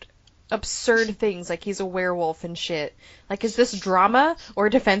most absurd things, like he's a werewolf and shit. Like, is this drama or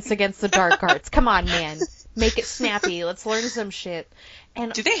Defense Against the Dark Arts? Come on, man. Make it snappy. Let's learn some shit.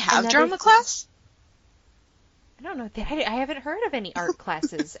 And do they have another drama class? I don't know. I haven't heard of any art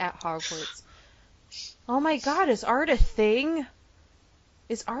classes at Hogwarts. Oh my god, is art a thing?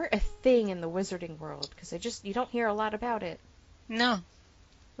 Is art a thing in the wizarding world? Because you don't hear a lot about it. No.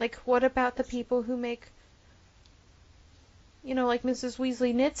 Like, what about the people who make, like Mrs.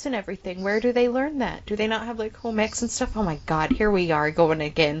 Weasley knits and everything? Where do they learn that? Do they not have, like, home ec and stuff? Oh my god, here we are going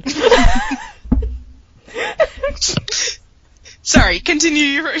again. Sorry, continue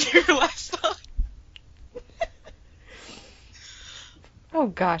your last thought. Oh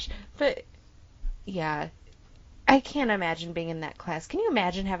gosh, but yeah, I can't imagine being in that class. Can you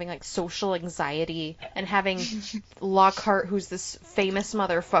imagine having like social anxiety and having Lockhart, who's this famous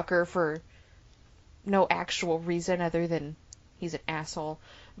motherfucker for no actual reason other than he's an asshole,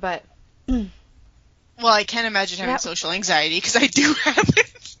 but well, I can't imagine having social anxiety because I do have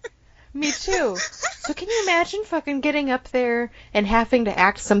it. Me too. So can you imagine fucking getting up there and having to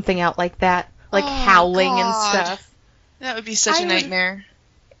act something out like that, like howling and stuff? That would be such a nightmare.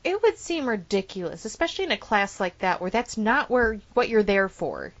 It would seem ridiculous, especially in a class like that where that's not what you're there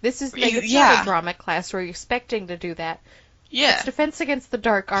for. This is like, it's not a drama class where you're expecting to do that. Yeah. It's Defense Against the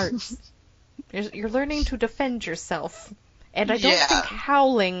Dark Arts. You're learning to defend yourself. And I don't think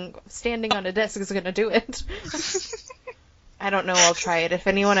howling standing on a desk is going to do it. I don't know, I'll try it. If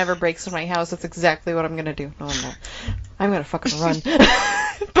anyone ever breaks in my house, that's exactly what I'm going to do. No, I'm not. I'm going to fucking run.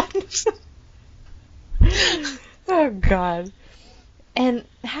 Oh, God. And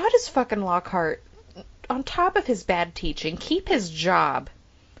how does fucking Lockhart, on top of his bad teaching, keep his job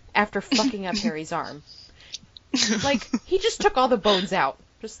after fucking up Harry's arm? Like, he just took all the bones out.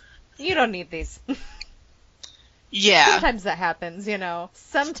 You don't need these. Yeah. Sometimes that happens,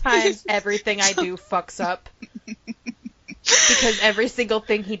 Sometimes everything I do fucks up. Because every single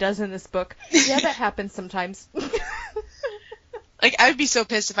thing he does in this book, that happens sometimes. Like, I'd be so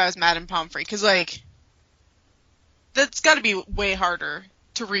pissed if I was Madame Pomfrey, because, like, that's got to be way harder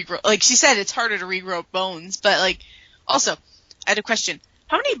to regrow. Like she said, it's harder to regrow bones, but like, also, I had a question.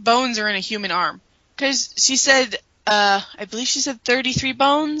 How many bones are in a human arm? Because she said, I believe she said 33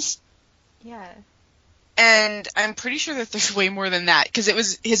 bones. Yeah. And I'm pretty sure that there's way more than that, because it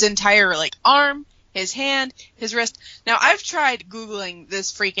was his entire, like, arm, his hand, his wrist. Now, I've tried Googling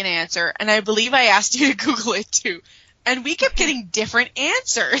this freaking answer, and I believe I asked you to Google it too, and we kept getting different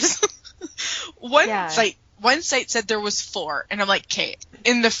answers. One site said there was 4, and I'm like, okay,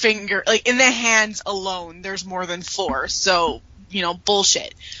 in the hands alone, there's more than 4, so,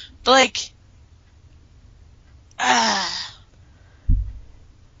 bullshit. But, like,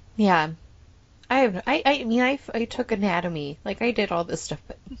 yeah. I took anatomy. Like, I did all this stuff,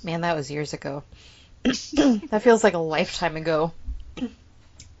 but, man, that was years ago. That feels like a lifetime ago.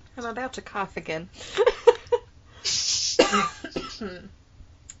 I'm about to cough again.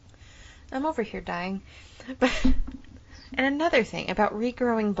 I'm over here dying. And another thing about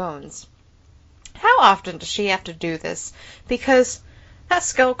regrowing bones. How often does she have to do this? Because that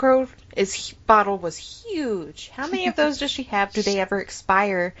Scarecrow bottle was huge. How many of those does she have? Do they ever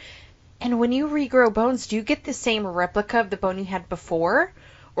expire? And when you regrow bones, do you get the same replica of the bone you had before?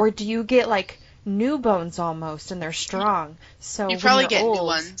 Or do you get, like, new bones almost, and they're strong? So you probably get new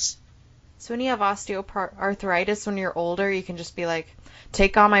ones. So when you have osteoarthritis when you're older, you can just be like,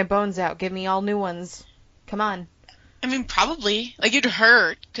 take all my bones out, give me all new ones. Come on. I mean, probably. Like, it'd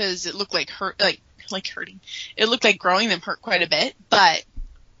hurt, because it looked like hurting. It looked like growing them hurt quite a bit, but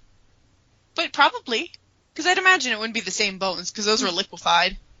probably. Because I'd imagine it wouldn't be the same bones, because those were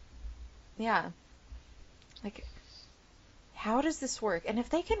liquefied. Yeah. Like, how does this work? And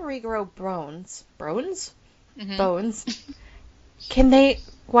if they can regrow bones, Mm-hmm. bones,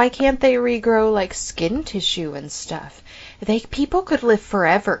 why can't they regrow, like, skin tissue and stuff? People could live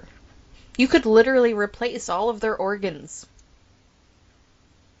forever. You could literally replace all of their organs.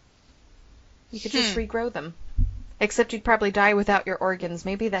 You could just regrow them. Except you'd probably die without your organs.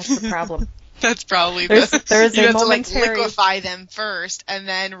 Maybe that's the problem. That's probably there's you a have to, like, momentary... liquefy them first, and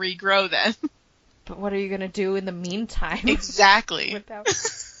then regrow them. But what are you going to do in the meantime? Exactly.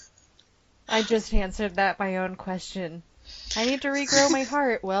 I just answered my own question. I need to regrow my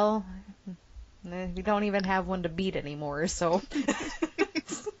heart. Well, we don't even have one to beat anymore, so...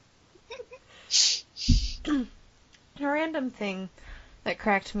 A random thing that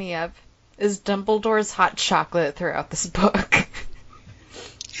cracked me up is Dumbledore's hot chocolate throughout this book.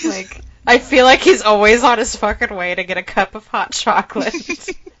 Like, I feel like he's always on his fucking way to get a cup of hot chocolate.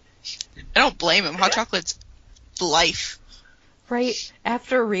 I don't blame him. Hot chocolate's life. Right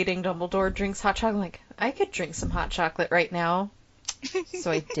after reading Dumbledore drinks hot chocolate, I'm like, I could drink some hot chocolate right now. So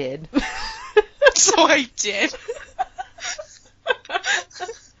I did. So I did.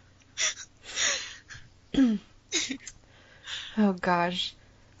 Oh gosh.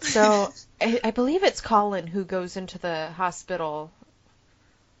 So I believe it's Colin who goes into the hospital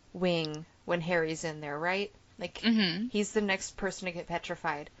wing when Harry's in there, right? Like, he's the next person to get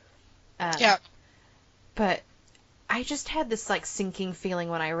petrified. Yeah. But I just had this, like, sinking feeling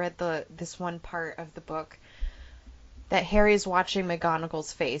when I read this one part of the book that Harry's watching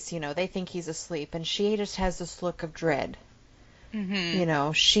McGonagall's face. You know, they think he's asleep, and she just has this look of dread. Mm-hmm. You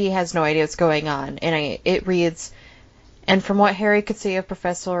know, she has no idea what's going on. And it reads, and from what Harry could see of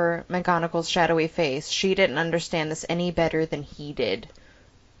Professor McGonagall's shadowy face, she didn't understand this any better than he did.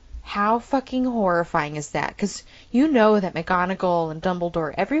 How fucking horrifying is that? Because you know that McGonagall and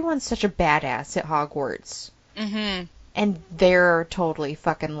Dumbledore, everyone's such a badass at Hogwarts. Mm-hmm. And they're totally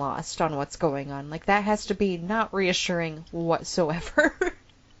fucking lost on what's going on. Like, that has to be not reassuring whatsoever.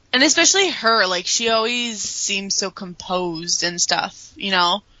 And especially her, like, she always seems so composed and stuff, you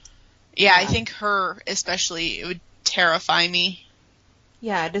know? Yeah, I think her, especially, it would terrify me.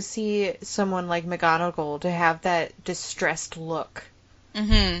 Yeah, to see someone like McGonagall to have that distressed look.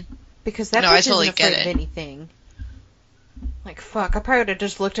 Mm-hmm. Because that bitch isn't afraid of anything. Like, fuck, I probably would have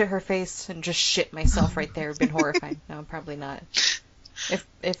just looked at her face and just shit myself right there. It would have been horrifying. No, probably not.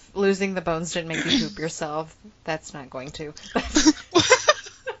 If losing the bones didn't make you poop yourself, that's not going to.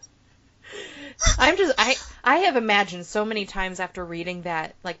 I have imagined so many times after reading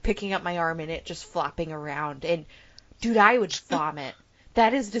that, like, picking up my arm and it just flopping around. And, dude, I would vomit.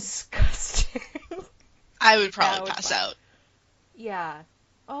 That is disgusting. I would probably pass out. Yeah.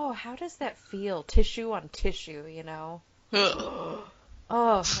 Oh, how does that feel? Tissue on tissue, you know? Oh,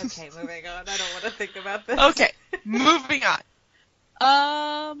 okay, moving on. I don't want to think about this. Okay, moving on.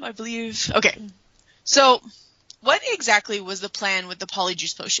 I believe... Okay, so what exactly was the plan with the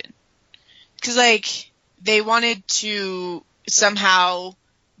Polyjuice Potion? Because, like, they wanted to somehow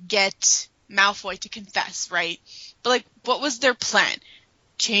get Malfoy to confess, right? But, like, what was their plan?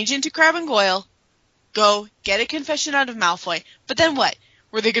 Change into Crabbe and Goyle, go get a confession out of Malfoy, but then what?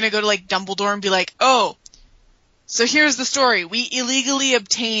 Were they going to go to, like, Dumbledore and be like, oh, so here's the story. We illegally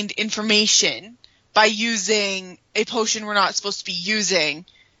obtained information by using a potion we're not supposed to be using,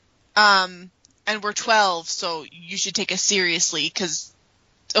 and we're 12, so you should take us seriously because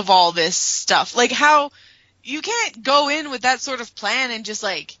of all this stuff. Like, how... You can't go in with that sort of plan and just,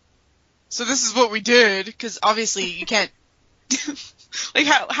 like, so this is what we did, because obviously you can't... Like,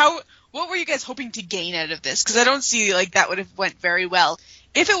 what were you guys hoping to gain out of this? Because I don't see, like, that would have went very well.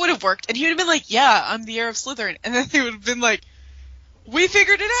 If it would have worked, and he would have been like, yeah, I'm the heir of Slytherin, and then they would have been like, we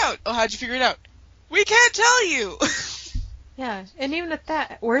figured it out. Oh, how'd you figure it out? We can't tell you. Yeah, and even at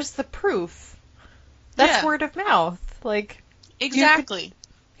that, where's the proof? That's word of mouth. Like, exactly.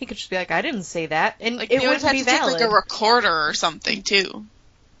 He could just be like, I didn't say that, and like, it wouldn't be valid. Take, like, a recorder or something, too.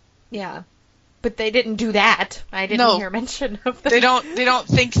 Yeah. But they didn't do that. I didn't hear mention of that. They don't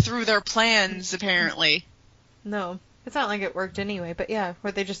think through their plans, apparently. No. It's not like it worked anyway, but yeah,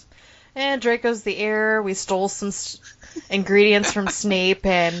 where they just, Draco's the heir, we stole some ingredients from Snape,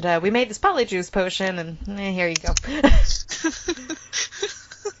 and we made this Polyjuice Potion, and here you go.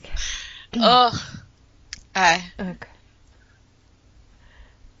 Ugh. Okay.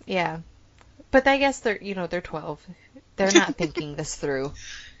 Yeah. But I guess they're 12. They're not thinking this through.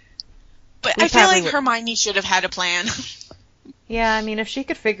 But I feel like Hermione should have had a plan. Yeah, I mean, if she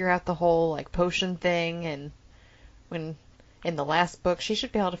could figure out the whole, like, potion thing, and when in the last book, she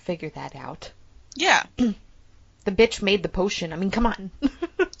should be able to figure that out. Yeah. The bitch made the potion. I mean, come on.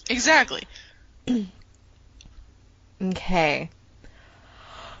 Exactly. Okay.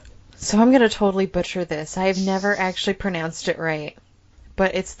 So I'm going to totally butcher this. I've never actually pronounced it right.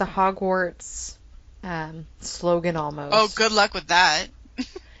 But it's the Hogwarts slogan almost. Oh, good luck with that.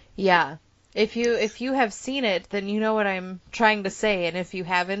 Yeah. If you have seen it, then you know what I'm trying to say, and if you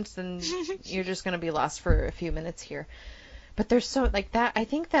haven't, then you're just going to be lost for a few minutes here. But there's so, like, that, I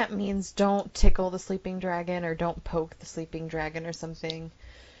think that means don't tickle the sleeping dragon, or don't poke the sleeping dragon, or something.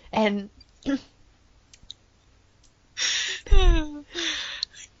 And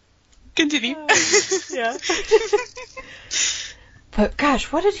Continue. yeah. But gosh,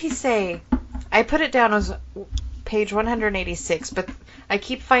 what did he say? I put it down as page 186, but I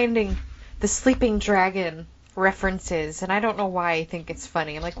keep finding the sleeping dragon references, and I don't know why I think it's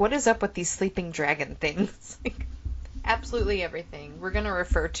funny. I'm like, what is up with these sleeping dragon things? Like, absolutely everything we're going to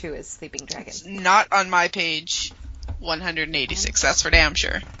refer to as sleeping dragon. It's not on my page 186, that's for damn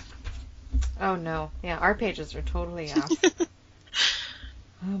sure. Oh no. Yeah, our pages are totally off.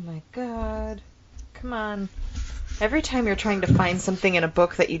 Oh my god. Come on. Every time you're trying to find something in a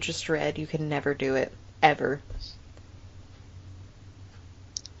book that you just read, you can never do it. Ever.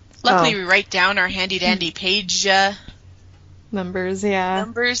 Luckily, we write down our handy-dandy page Numbers, yeah.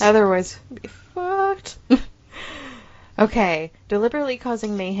 numbers. Otherwise, we'd be fucked. Okay. Deliberately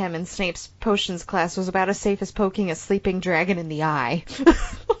causing mayhem in Snape's potions class was about as safe as poking a sleeping dragon in the eye.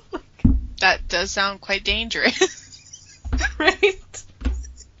 That does sound quite dangerous. Right?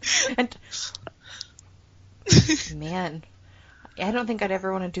 And man, I don't think I'd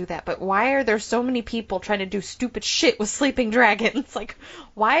ever want to do that. But why are there so many people trying to do stupid shit with sleeping dragons? Like,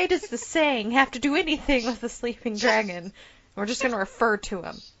 why does the saying have to do anything with the sleeping dragon? We're just going to refer to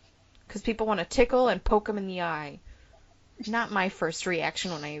him. Because people want to tickle and poke him in the eye. Not my first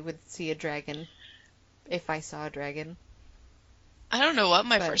reaction when I would see a dragon. If I saw a dragon. I don't know what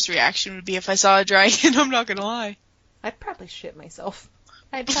my first reaction would be if I saw a dragon, I'm not gonna lie. I'd probably shit myself.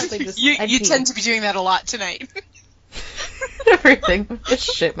 I'd probably just... You tend to be doing that a lot tonight. Everything.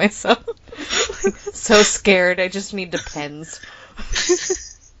 Just shit myself. So scared, I just need Depends.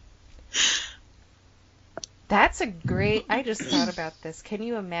 That's a great... I just thought about this. Can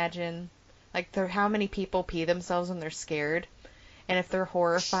you imagine, like, how many people pee themselves when they're scared? And if they're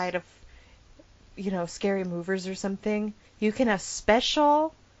horrified of, you know, scary movers or something, you can have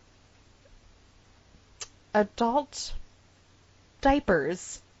special adult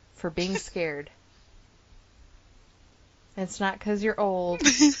diapers for being scared. It's not because you're old.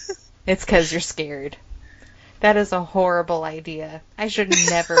 It's because you're scared. That is a horrible idea. I should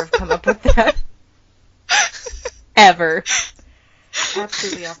never have come up with that. Ever.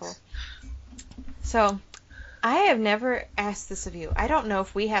 Absolutely awful. So, I have never asked this of you. I don't know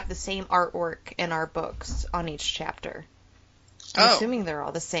if we have the same artwork in our books on each chapter. I'm assuming they're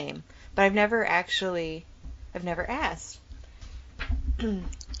all the same. But I've never asked.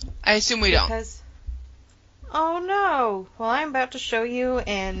 I assume we don't. Oh no! Well, I'm about to show you,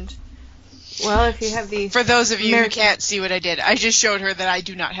 and well, if you have the... For those of you who can't see what I did, I just showed her that I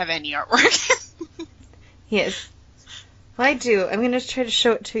do not have any artwork. Yes. Well, I do. I'm going to try to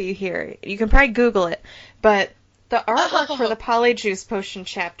show it to you here. You can probably Google it, but the artwork for the Polyjuice Potion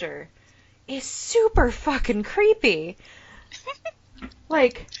chapter is super fucking creepy.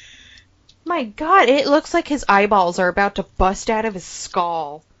 Like, my god, it looks like his eyeballs are about to bust out of his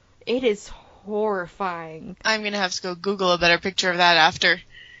skull. It is horrifying. I'm going to have to go Google a better picture of that after.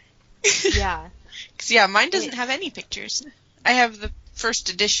 Yeah. Because, yeah, mine doesn't have any pictures. I have the first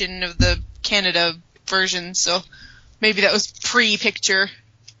edition of the Canada version, so maybe that was pre-picture.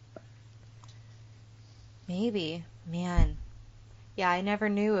 Maybe. Man. Yeah, I never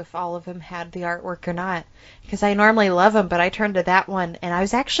knew if all of them had the artwork or not. Because I normally love them, but I turned to that one, and I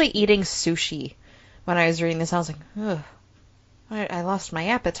was actually eating sushi when I was reading this. I was like, ugh. I lost my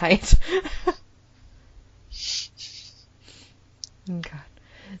appetite. God.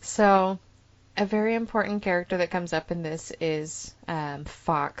 So, a very important character that comes up in this is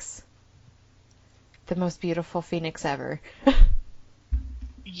Fawkes. The most beautiful phoenix ever.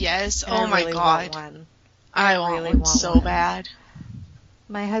 Yes, And oh my really god. Want one. I want one so bad.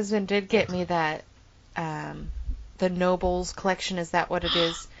 My husband did get me that, the Nobles collection, is that what it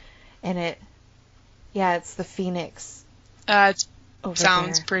is? And it's the phoenix. It over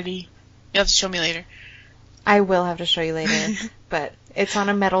sounds there. pretty. You'll have to show me later. I will have to show you later, but it's on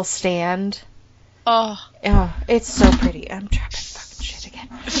a metal stand. Oh, it's so pretty. I'm dropping fucking shit again.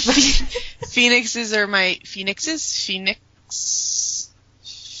 Phoenixes are my... Phoenixes?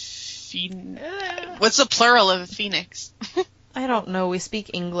 What's the plural of a phoenix? I don't know. We speak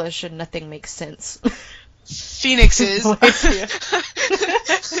English and nothing makes sense. Phoenixes No idea.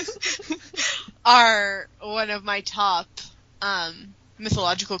 are one of my top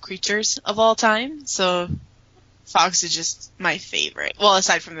mythological creatures of all time. So fox is just my favorite. Well,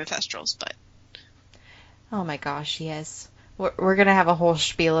 aside from the Thestrals, but. Oh my gosh, yes. We're gonna have a whole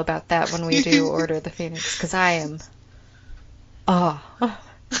spiel about that when we do Order of the Phoenix, because I am... Oh.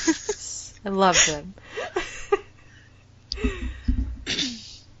 I love them.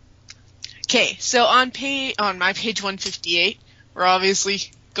 Okay, so on my page 158, we're obviously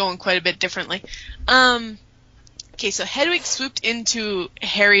going quite a bit differently. Okay, so Hedwig swooped into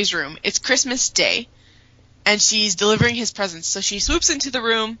Harry's room. It's Christmas Day, and she's delivering his presents. So she swoops into the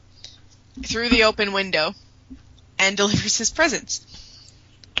room through the open window and delivers his presents.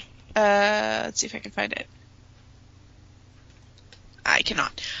 Let's see if I can find it. I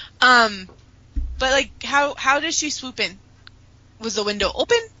cannot. But like, how does she swoop in? Was the window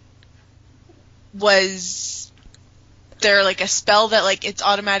open? Was there like a spell that like it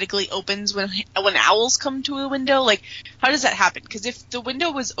automatically opens when owls come to a window? Like, how does that happen? Because if the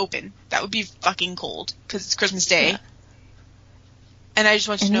window was open, that would be fucking cold because it's Christmas Day. Yeah. And I just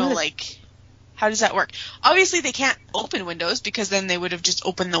want to know, like, how does that work? Obviously, they can't open windows because then they would have just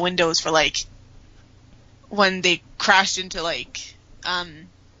opened the windows for like when they crashed into like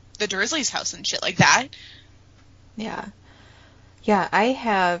the Dursleys' house and shit like that. Yeah. Yeah, I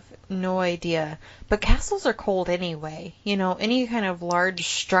have no idea. But castles are cold anyway. You know, any kind of large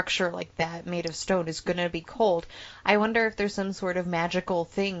structure like that made of stone is going to be cold. I wonder if there's some sort of magical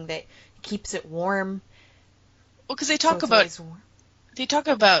thing that keeps it warm. Well, because they talk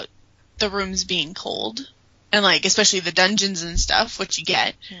about the rooms being cold. And, like, especially the dungeons and stuff, which you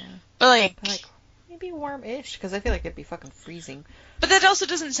get. Yeah. But, like maybe warm-ish, because I feel like it'd be fucking freezing. But that also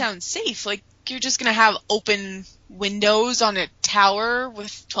doesn't sound safe. Like, you're just going to have open windows on a tower with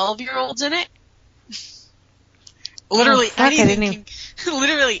 12-year-olds in it? Literally anything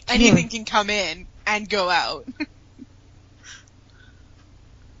can come in and go out.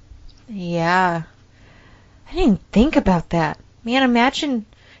 Yeah. I didn't think about that. Man, imagine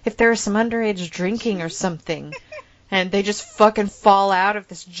if there was some underage drinking or something, and they just fucking fall out of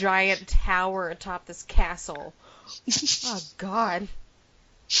this giant tower atop this castle. Oh, God.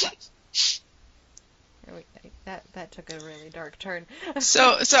 That took a really dark turn.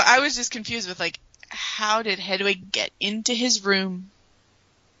 So I was just confused with, like, how did Hedwig get into his room?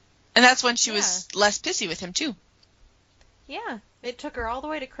 And that's when she was less pissy with him, too. Yeah, it took her all the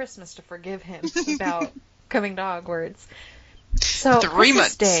way to Christmas to forgive him about coming to Hogwarts. So, 3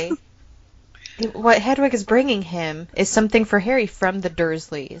 months. Day, what Hedwig is bringing him is something for Harry from the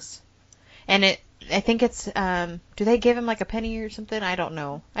Dursleys. And I think it's, do they give him like a penny or something? I don't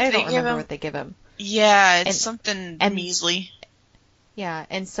know. I don't remember what they give him. Yeah, it's something measly. Yeah,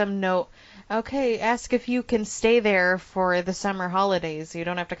 and some note, okay, ask if you can stay there for the summer holidays. You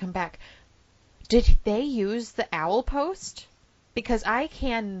don't have to come back. Did they use the owl post? Because I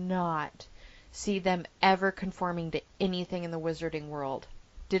cannot see them ever conforming to anything in the wizarding world.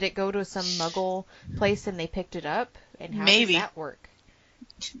 Did it go to some muggle place and they picked it up? And how does that work?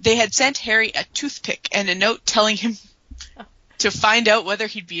 They had sent Harry a toothpick and a note telling him to find out whether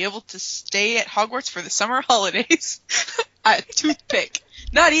he'd be able to stay at Hogwarts for the summer holidays. A toothpick.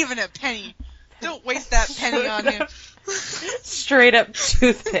 Not even a penny. Don't waste that penny on him. Straight up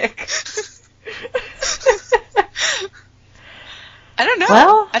toothpick. I don't know.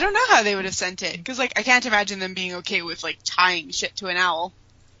 Well, I don't know how they would have sent it. Because, like, I can't imagine them being okay with, like, tying shit to an owl.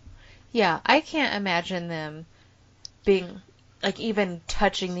 Yeah, I can't imagine them being, like, even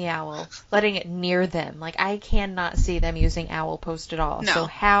touching the owl, letting it near them. Like, I cannot see them using owl post at all. No. So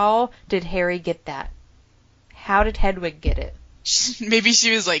how did Harry get that? How did Hedwig get it? Maybe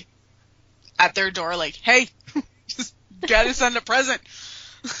she was, like, at their door, like, hey, just gotta send a present.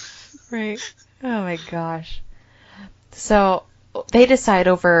 Right. Oh my gosh. So they decide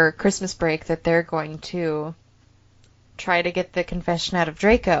over Christmas break that they're going to try to get the confession out of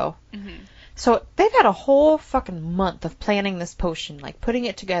Draco. Mm-hmm. So they've had a whole fucking month of planning this potion, like putting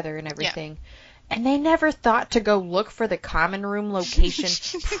it together and everything. Yeah. And they never thought to go look for the common room location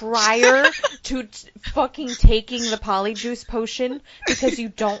prior to fucking taking the Polyjuice potion, because you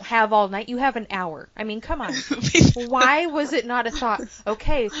don't have all night. You have an hour. I mean, come on. Why was it not a thought,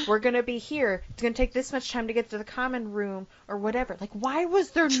 okay, we're going to be here. It's going to take this much time to get to the common room or whatever. Like, why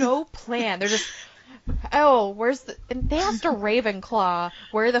was there no plan? They're just, and they asked a Ravenclaw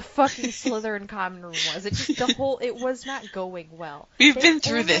where the fucking Slytherin common room was. It just, it was not going well. We've been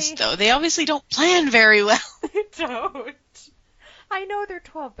through this, though. They obviously don't plan very well. They don't. I know they're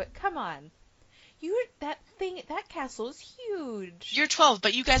 12, but come on. That castle is huge. You're 12,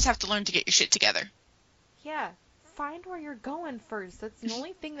 but you guys have to learn to get your shit together. yeah, find where you're going first. That's the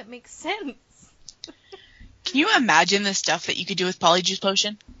only thing that makes sense. Can you imagine the stuff that you could do with Polyjuice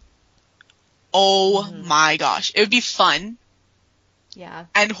Potion? Oh my gosh. It would be fun Yeah.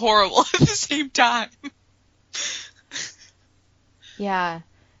 and horrible at the same time. Yeah.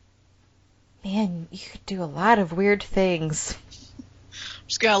 Man, you could do a lot of weird things. I'm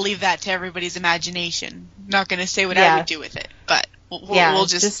just gonna leave that to everybody's imagination. I'm not gonna say what I would do with it, but we'll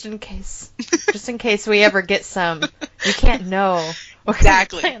just in case. Just in case we ever get some. You can't know what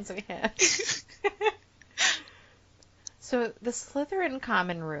Exactly. kind of plans we have. So, the Slytherin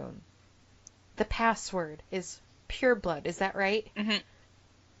common rune, the password is pure blood, is that right? Mm-hmm.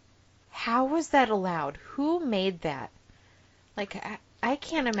 How was that allowed? Who made that? Like, I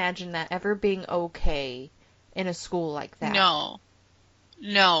can't imagine that ever being okay in a school like that.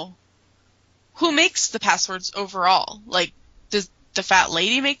 No. Who makes the passwords overall? Like, does the fat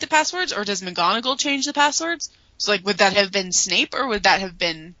lady make the passwords, or does McGonagall change the passwords? So, like, would that have been Snape, or would that have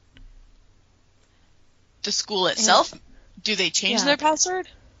been the school itself? Do they change their password?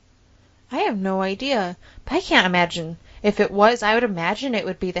 I have no idea. But I can't imagine. If it was, I would imagine it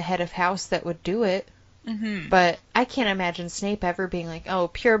would be the head of house that would do it. Mm-hmm. But I can't imagine Snape ever being like, oh,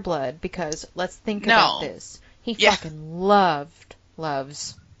 pure blood, because let's think about this. He fucking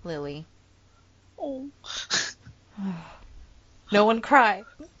loves Lily. Oh. No one cry.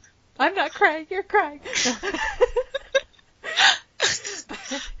 I'm not crying, you're crying.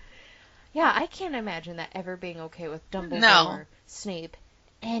 Yeah, I can't imagine that ever being okay with Dumbledore, Snape,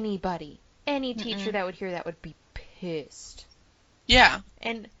 anybody. Any teacher that would hear that would be pissed. Yeah.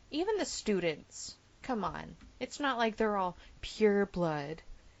 And even the students. Come on. It's not like they're all pure blood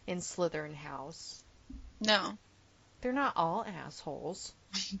in Slytherin House. No. They're not all assholes.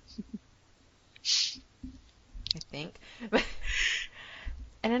 I think.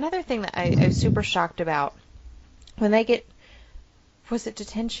 And another thing that I was super shocked about, when they get, was it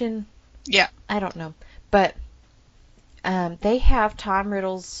detention? Yeah. I don't know. But they have Tom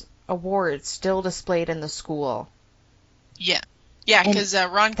Riddle's awards still displayed in the school. Yeah. Yeah, because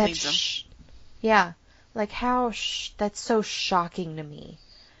Ron cleans them. Yeah. Like, how that's so shocking to me.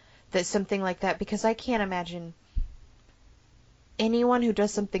 That something like that, because I can't imagine anyone who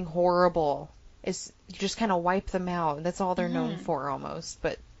does something horrible is, you just kind of wipe them out. That's all they're known for almost.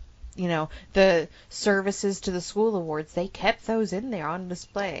 But, you know, the services to the school awards, they kept those in there on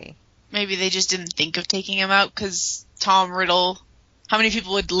display. Maybe they just didn't think of taking him out because Tom Riddle... How many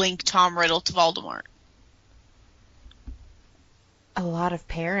people would link Tom Riddle to Voldemort? A lot of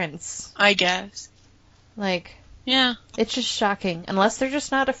parents. I guess. Like... Yeah. It's just shocking. Unless they're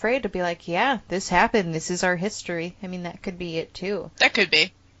just not afraid to be like, yeah, this happened. This is our history. I mean, that could be it too. That could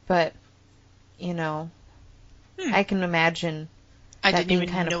be. But, you know, I can imagine that being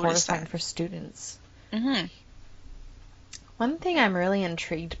kind of horrifying for students. Mm-hmm. One thing I'm really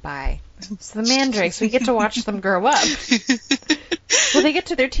intrigued by is the mandrakes. We get to watch them grow up. Well, they get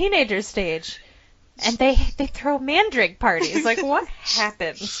to their teenager stage, and they throw mandrake parties. Like, what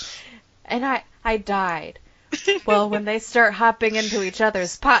happens? And I died. Well, when they start hopping into each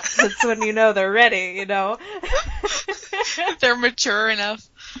other's pots, that's when you know they're ready, you know? They're mature enough.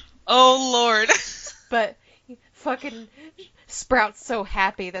 Oh, Lord. But fucking Sprout's so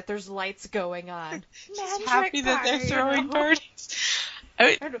happy that there's lights going on. Just happy that they're throwing parties.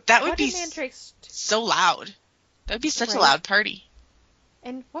 That would be so loud. That would be such a loud party.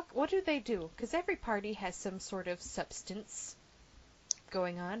 And what do they do? Because every party has some sort of substance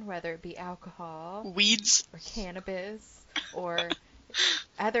going on, whether it be alcohol, weeds, or cannabis, or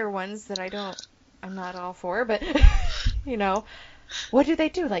other ones that I'm not all for, but, you know, what do they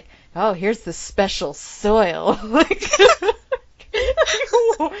do? Like, oh, here's the special soil. Like,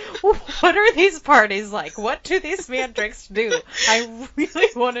 what are these parties like? What do these mandrakes do? I really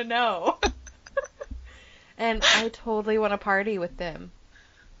want to know. And I totally want to party with them.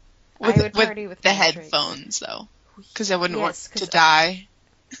 I would party with the mandrakes. Headphones, though. Because I wouldn't want to die.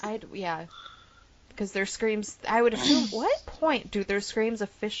 Yeah. Because their screams, I would assume, what point do their screams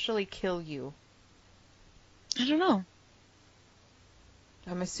officially kill you? I don't know.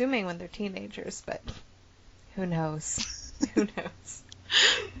 I'm assuming when they're teenagers, but who knows? Who knows?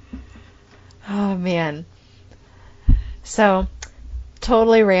 Oh, man. So,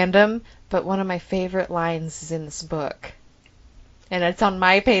 totally random, but one of my favorite lines is in this book. And it's on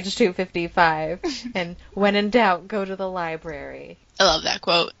my page 255. And when in doubt, go to the library. I love that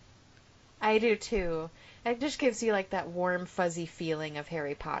quote. I do too. It just gives you like that warm, fuzzy feeling of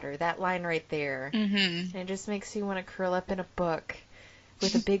Harry Potter. That line right there. Mm-hmm. And it just makes you want to curl up in a book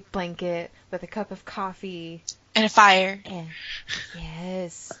with a big blanket, with a cup of coffee. And a fire. And,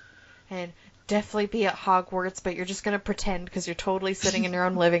 yes. And definitely be at Hogwarts, but you're just going to pretend because you're totally sitting in your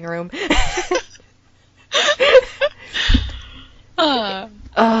own living room.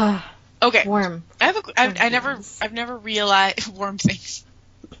 Okay. Warm. I've never realized warm things.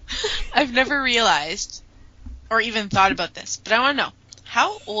 I've never realized or even thought about this, but I want to know,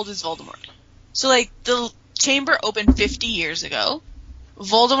 how old is Voldemort? So, like, the chamber opened 50 years ago.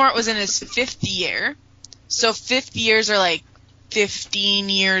 Voldemort was in his 5th year. So 5th years are, like, 15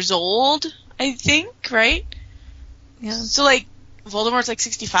 years old, I think, right? Yeah. So, like, Voldemort's, like,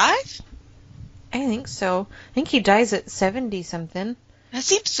 65? I think so. I think he dies at 70-something. That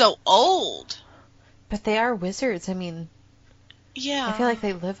seems so old. But they are wizards. I mean, Yeah. I feel like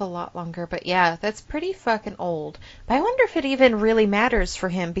they live a lot longer. But yeah, that's pretty fucking old. But I wonder if it even really matters for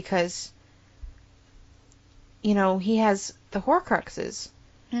him because, you know, he has the Horcruxes.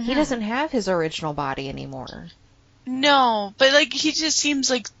 Mm-hmm. He doesn't have his original body anymore. No, but, like, he just seems,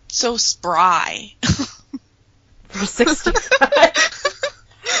 like, so spry. For 65.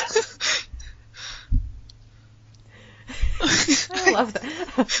 I love that.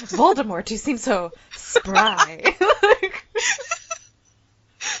 Voldemort, you seem so spry.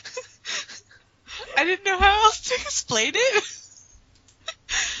 I didn't know how else to explain it.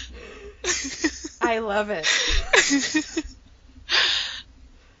 I love it.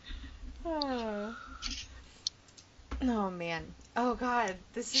 Oh, man. Oh, God.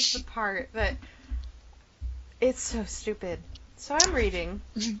 This is the part that... It's so stupid. So I'm reading.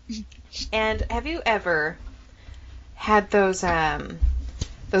 And have you ever had those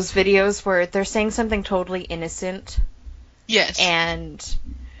videos where they're saying something totally innocent? Yes. And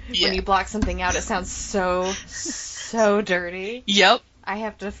when you block something out, it sounds so dirty. Yep. I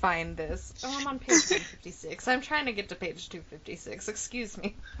have to find this. Oh, I'm on page 156. I'm trying to get to page 256. Excuse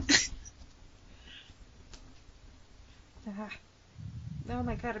me. Oh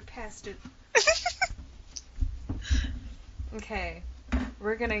my god, I passed it. Okay.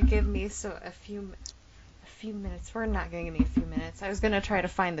 We're gonna give me a few minutes. We're not gonna give me a few minutes. I was gonna try to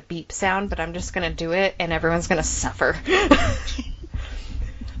find the beep sound, but I'm just gonna do it, and everyone's gonna suffer.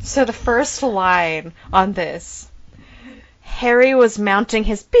 So the first line on this: Harry was mounting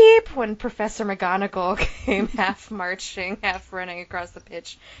his beep when Professor McGonagall came half marching, half running across the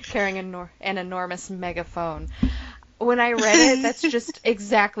pitch, carrying an enormous megaphone. When I read it, that's just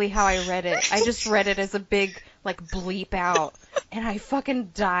exactly how I read it. I just read it as a big, like, bleep out. And I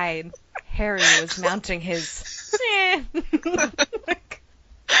fucking died. Harry was mounting his...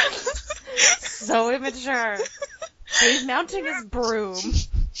 So immature. He's mounting his broom.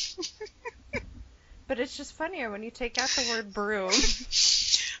 But it's just funnier when you take out the word broom.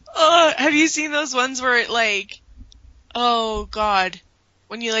 Have you seen those ones where it, like... Oh, God.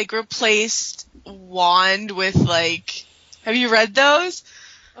 When you, like, replaced wand with, like... Have you read those?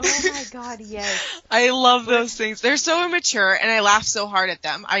 Oh my god, yes. I love those things. They're so immature, and I laugh so hard at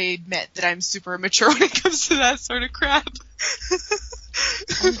them. I admit that I'm super immature when it comes to that sort of crap.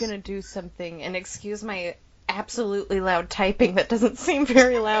 I'm gonna do something, and excuse my absolutely loud typing that doesn't seem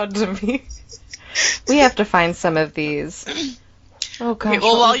very loud to me. We have to find some of these. Oh gosh. Okay,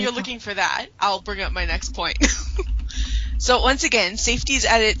 well, while you're looking for that, I'll bring up my next point. So, once again, safety is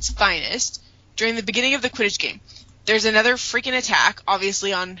at its finest during the beginning of the Quidditch game. There's another freaking attack,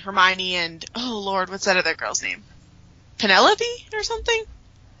 obviously, on Hermione and, oh lord, what's that other girl's name? Penelope or something?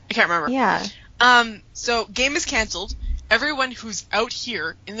 I can't remember. Yeah. So, game is cancelled. Everyone who's out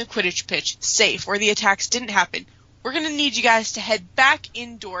here in the Quidditch pitch, safe, where the attacks didn't happen, we're gonna need you guys to head back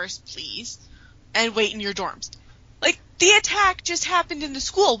indoors, please, and wait in your dorms. Like, the attack just happened in the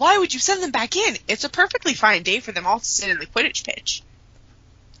school. Why would you send them back in? It's a perfectly fine day for them all to sit in the Quidditch pitch.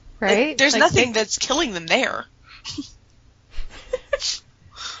 Right? Like, there's nothing that's killing them there.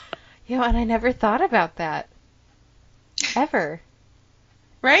 You know, and I never thought about that. Ever.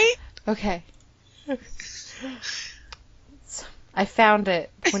 Right? Okay. I found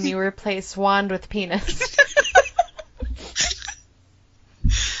it when you replace wand with penis.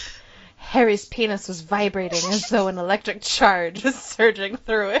 Harry's penis was vibrating as though an electric charge was surging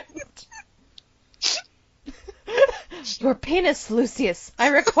through it. Your penis, Lucius. I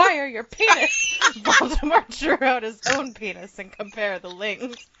require your penis. Voldemort drew out his own penis and compared the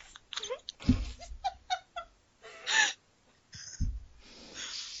lengths.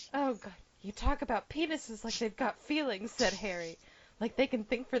 Oh, God. You talk about penises like they've got feelings, said Harry. Like they can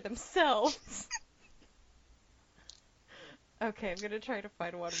think for themselves. Okay, I'm going to try to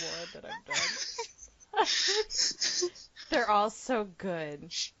find one more and then I'm done. They're all so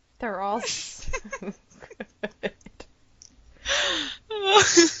good. They're all so good.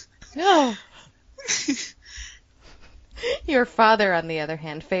 No. Your father, on the other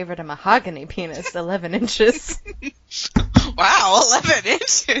hand, favored a mahogany penis, 11 inches. Wow, 11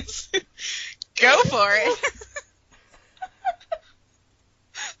 inches. Go for it.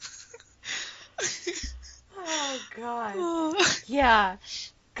 Oh, God. Yeah.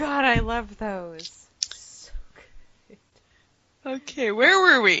 God, I love those. So good. Okay, where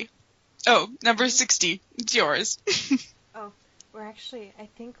were we? Oh, number 60. It's yours. Oh, we're actually, I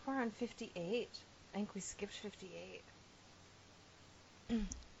think we're on 58. I think we skipped 58.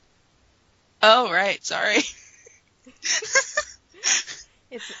 Oh, right. Sorry.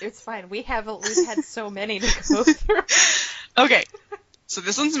 It's fine. We've had so many to go through. Okay. So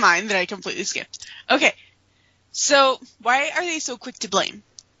this one's mine that I completely skipped. Okay. So why are they so quick to blame?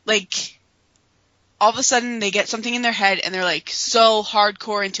 Like, all of a sudden they get something in their head and they're like so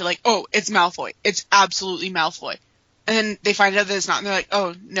hardcore into like, oh, it's Malfoy. It's absolutely Malfoy. And then they find out that it's not and they're like,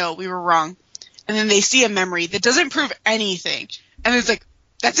 oh, no, we were wrong. And then they see a memory that doesn't prove anything. And it's like,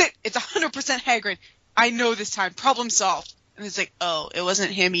 that's it. It's 100% Hagrid. I know this time. Problem solved. And it's like, oh, it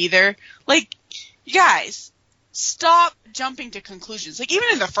wasn't him either. Like, you guys, stop jumping to conclusions. Like, even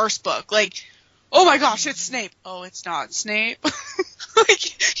in the first book, like, oh my gosh, it's Snape. Oh, it's not Snape.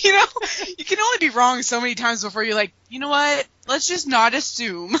 Like, you know, you can only be wrong so many times before you're like, you know what? Let's just not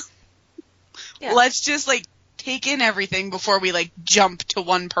assume. Yeah. Let's just, like, take in everything before we, like, jump to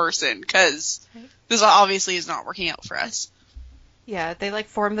one person. Because this obviously is not working out for us. Yeah, they like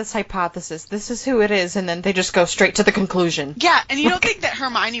form this hypothesis. This is who it is, and then they just go straight to the conclusion. Yeah, and you don't think that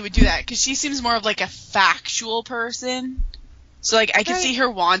Hermione would do that, because she seems more of like a factual person. So, like, I could see her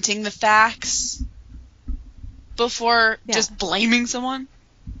wanting the facts before just blaming someone.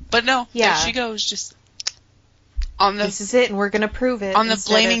 But no, there she goes, just on the... This is it, and we're going to prove it. On the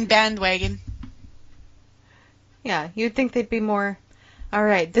blaming bandwagon. Yeah, you'd think they'd be more, all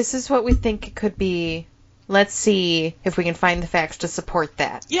right, this is what we think it could be. Let's see if we can find the facts to support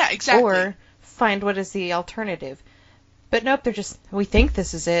that. Yeah, exactly. Or find what is the alternative. But nope, they're just, we think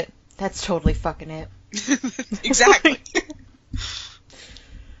this is it. That's totally fucking it. Exactly.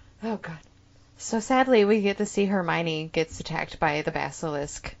 Oh, God. So sadly, we get to see Hermione gets attacked by the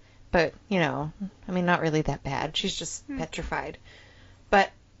basilisk. But, you know, I mean, not really that bad. She's just petrified. But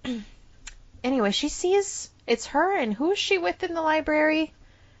anyway, she sees it's her, and who is she with in the library?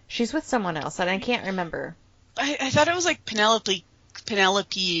 She's with someone else, and I can't remember. I thought it was like Penelope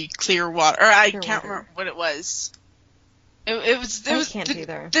Clearwater, or I can't remember what it was. It was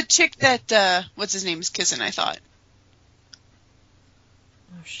either. The chick that what's his name is kissing, I thought.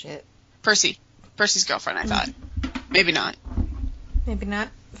 Oh shit. Percy's girlfriend, I thought. Maybe not. Maybe not.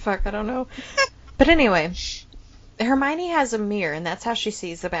 Fuck, I don't know. But anyway, Hermione has a mirror, and that's how she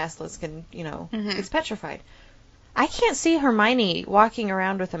sees the basilisk, and you know, it's petrified. I can't see Hermione walking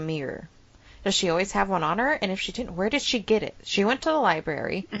around with a mirror. Does she always have one on her? And if she didn't, where did she get it? She went to the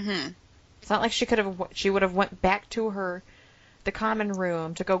library. Mm-hmm. It's not like she would have went back to the common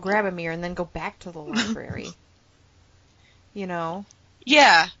room to go grab a mirror and then go back to the library. You know?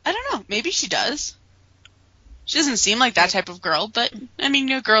 Yeah, I don't know. Maybe she does. She doesn't seem like that type of girl, but I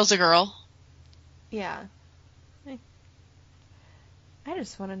mean, a girl's a girl. Yeah. I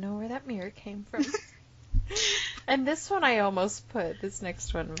just want to know where that mirror came from. And this one I almost put. This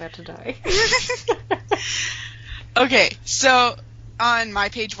next one, I'm about to die. Okay, so on my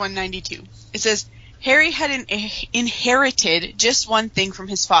page 192, it says, Harry had inherited just one thing from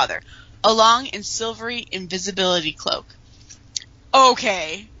his father, a long and silvery invisibility cloak.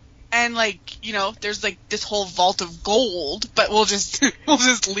 Okay. And, like, you know, there's, like, this whole vault of gold, but we'll just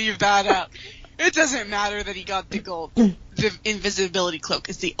leave that out. It doesn't matter that he got the gold. The invisibility cloak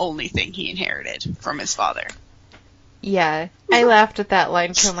is the only thing he inherited from his father. Yeah, I laughed at that line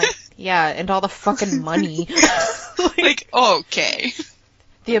because I'm like, yeah, and all the fucking money. Like, okay.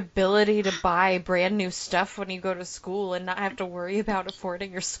 The ability to buy brand new stuff when you go to school and not have to worry about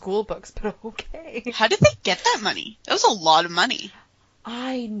affording your school books, but okay. How did they get that money? That was a lot of money.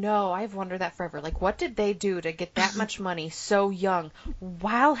 I know. I've wondered that forever. Like, what did they do to get that much money so young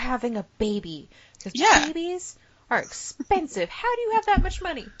while having a baby? Because babies are expensive. How do you have that much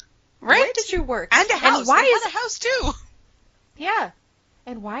money? Right? Where did you work? And a house. And why had a house, too. Yeah.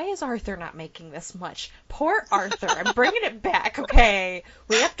 And why is Arthur not making this much? Poor Arthur. I'm bringing it back, okay?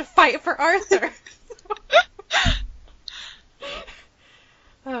 We have to fight for Arthur.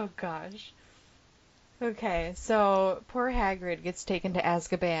 Oh, gosh. Okay, so poor Hagrid gets taken to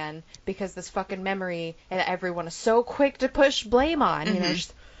Azkaban because this fucking memory and everyone is so quick to push blame on. You know,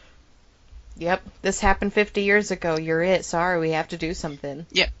 just, yep, this happened 50 years ago. You're it. Sorry, we have to do something.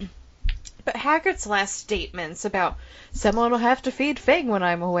 Yep. But Hagrid's last statements about someone will have to feed Fig when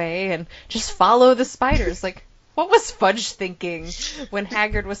I'm away and just follow the spiders. Like, What was Fudge thinking when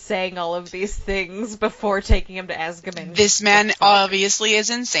Hagrid was saying all of these things before taking him to Azkaban? This man obviously is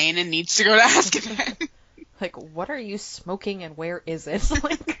insane and needs to go to Azkaban. Like, what are you smoking and where is it?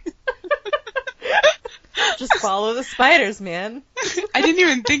 Like, just follow the spiders, man. I didn't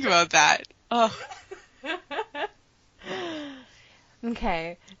even think about that. Oh.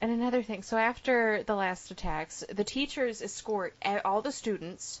 Okay, and another thing. So after the last attacks, the teachers escort all the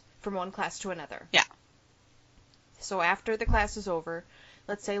students from one class to another. Yeah. So after the class is over,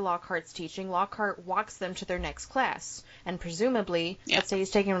 let's say Lockhart's teaching, Lockhart walks them to their next class. And presumably, let's say he's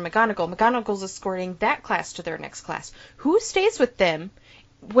taking McGonagall, McGonagall's escorting that class to their next class. Who stays with them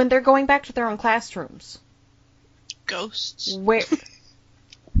when they're going back to their own classrooms? Ghosts? Where?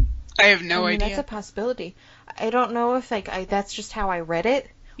 I have no idea. That's a possibility. I don't know if that's just how I read it,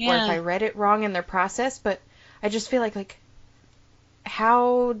 or if I read it wrong in their process, but I just feel like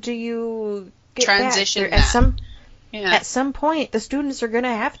how do you get transition back? that? At some point, the students are going to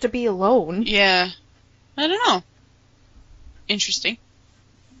have to be alone. Yeah. I don't know. Interesting.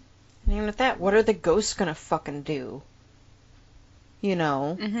 And even with that, what are the ghosts going to fucking do? You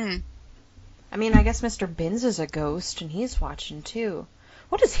know? Mm-hmm. I mean, I guess Mr. Binns is a ghost, and he's watching, too.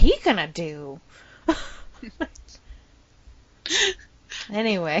 What is he going to do?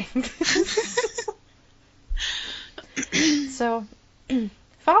 Anyway. So...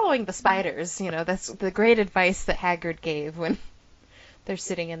 following the spiders, that's the great advice that Hagrid gave when they're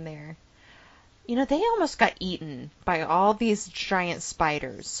sitting in there. They almost got eaten by all these giant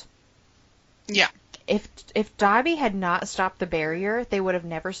spiders. Yeah. If Dobby had not stopped the barrier, they would have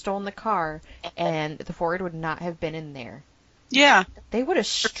never stolen the car, and the Ford would not have been in there. Yeah. They would have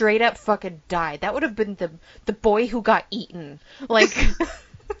straight up fucking died. That would have been the boy who got eaten. Like...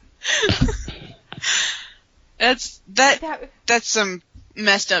 That's some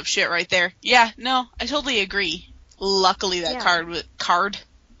messed up shit right there. Yeah, no, I totally agree. Luckily that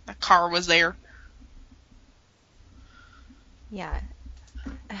car was there. Yeah.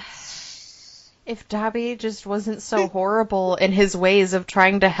 If Dobby just wasn't so horrible in his ways of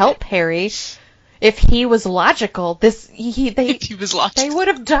trying to help Harry, if he was logical, if he was logical, they would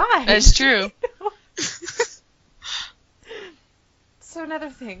have died. That's true. So another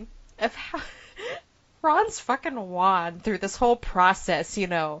thing of how Ron's fucking wand through this whole process,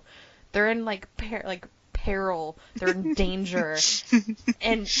 they're in peril, they're in danger,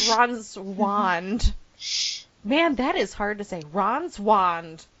 and Ron's wand, man, that is hard to say. Ron's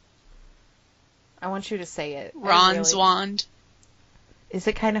wand. I want you to say it. Ron's wand. Is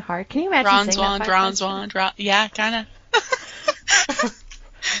it kind of hard? Can you imagine Ron's saying wand, that? Ron's wand, yeah, kind of.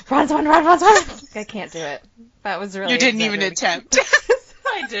 Ron's wand, Ron's wand. I can't do it. That was really. You didn't even attempt.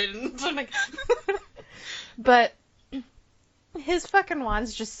 I didn't. But his fucking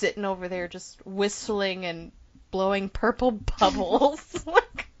wand's just sitting over there, just whistling and blowing purple bubbles.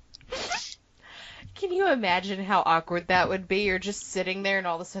 Can you imagine how awkward that would be? You're just sitting there and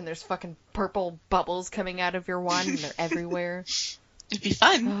all of a sudden there's fucking purple bubbles coming out of your wand and they're everywhere. It'd be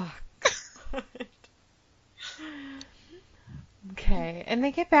fun. Oh, God. Okay, and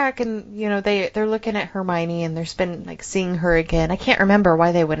they get back and, they're looking at Hermione and they're seeing her again. I can't remember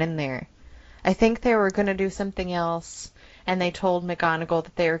why they went in there. I think they were going to do something else, and they told McGonagall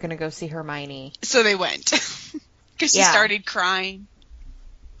that they were going to go see Hermione. So they went. Because she started crying.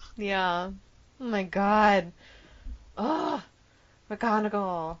 Yeah. Oh my God. Oh,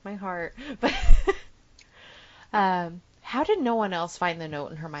 McGonagall. My heart. But how did no one else find the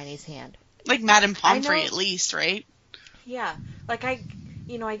note in Hermione's hand? Like Madame Pomfrey at least, right? Yeah. I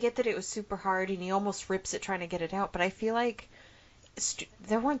get that it was super hard and he almost rips it trying to get it out, but I feel like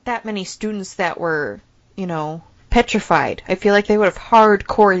there weren't that many students that were, petrified. I feel like they would have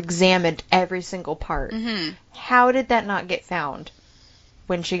hardcore examined every single part. Mm-hmm. How did that not get found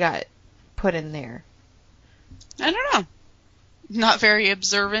when she got put in there? I don't know. Not very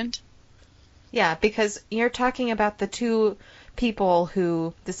observant. Yeah, because you're talking about the two people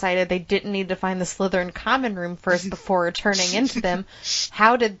who decided they didn't need to find the Slytherin common room first before returning into them.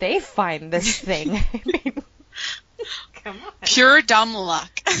 How did they find this thing? I mean, come on. Pure dumb luck.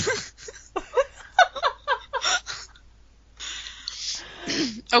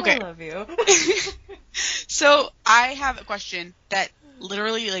 Okay. I love you. So I have a question that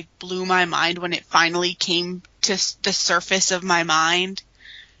literally blew my mind when it finally came to the surface of my mind,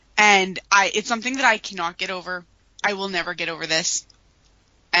 and it's something that I cannot get over. I will never get over this.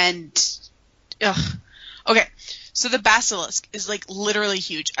 And okay, so the basilisk is literally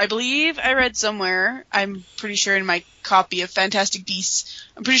huge. I believe I read somewhere, I'm pretty sure in my copy of Fantastic Beasts,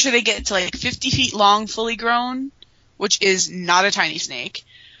 I'm pretty sure they get to 50 feet long fully grown, which is not a tiny snake.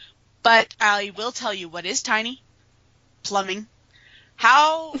 But I will tell you what is tiny. Plumbing.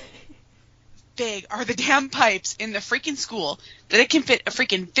 How big are the damn pipes in the freaking school that it can fit a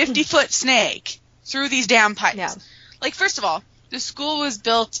freaking 50-foot snake through these damn pipes? Yeah. Like, first of all, the school was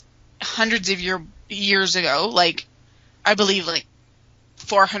built hundreds of years ago, like, I believe, like,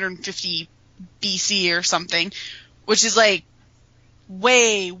 450 BC or something, which is, like,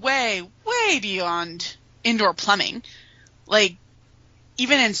 way, way, way beyond indoor plumbing. Like,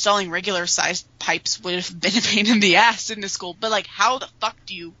 even installing regular-sized pipes would have been a pain in the ass in the school, but, like, how the fuck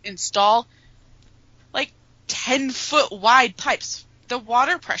do you install, like, 10-foot wide pipes? The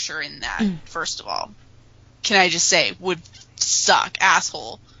water pressure in that, first of all, can I just say, would suck,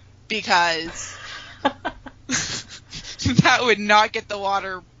 asshole, because that would not get the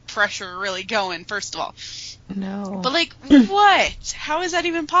water pressure really going, first of all. No. But, like, what? How is that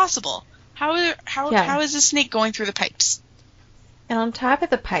even possible? How is a snake going through the pipes? And on top of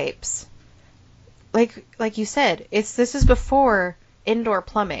the pipes, like you said, this is before indoor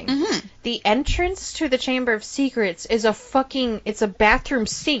plumbing. Mm-hmm. The entrance to the Chamber of Secrets is it's a bathroom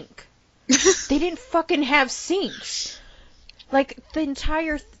sink. They didn't fucking have sinks. Like, the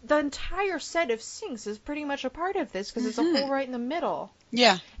entire set of sinks is pretty much a part of this, because there's a hole right in the middle.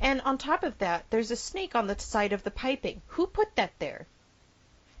 Yeah. And on top of that, there's a snake on the side of the piping. Who put that there?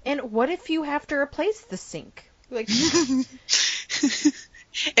 And what if you have to replace the sink? Like,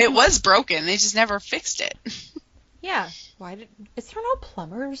 it was broken. They just never fixed it. yeah. Is there no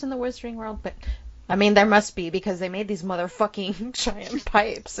plumbers in the Wizarding World? But, I mean, there must be, because they made these motherfucking giant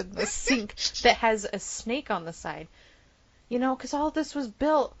pipes in the sink that has a snake on the side. You know, because all this was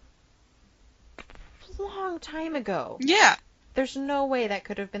built a long time ago. Yeah. There's no way that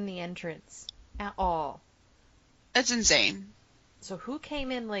could have been the entrance at all. That's insane. So who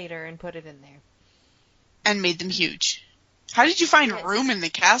came in later and put it in there? And made them huge. How did you find Yes. room in the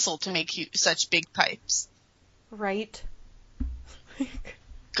castle to make such big pipes? Right?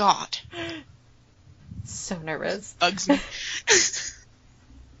 God. So nervous. Bugs me.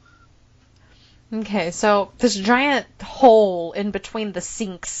 Okay, so this giant hole in between the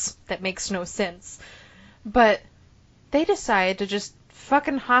sinks that makes no sense. But they decide to just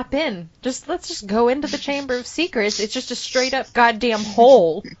fucking hop in. Let's just go into the Chamber of Secrets. It's just a straight up goddamn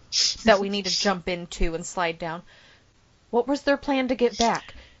hole that we need to jump into and slide down. What was their plan to get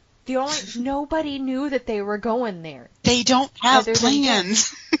back? Nobody knew that they were going there. They don't have Other than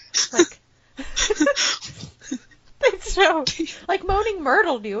plans. Like, that's so, like, Moaning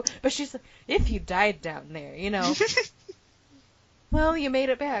Myrtle knew, but she's like, if you died down there, you know. Well, you made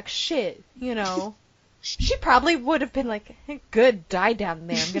it back. Shit, you know. She probably would have been like, hey, good, die down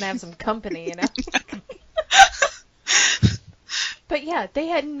there. I'm gonna have some company, you know. But yeah, they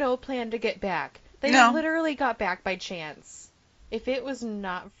had no plan to get back. They literally got back by chance. If it was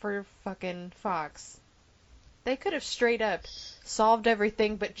not for fucking Fox, they could have straight up solved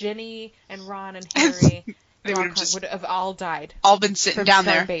everything, but Ginny and Ron and Harry They would have all died. All been sitting from down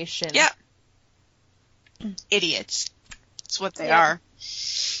starvation. there. Yeah. Idiots. That's what they are.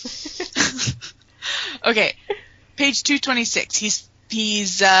 Okay. Page 226. He's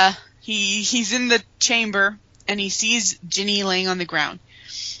in the chamber and he sees Ginny laying on the ground.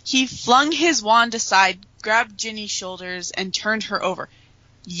 He flung his wand aside, grabbed Ginny's shoulders, and turned her over.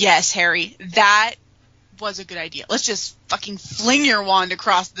 Yes, Harry, that was a good idea. Let's just fucking fling your wand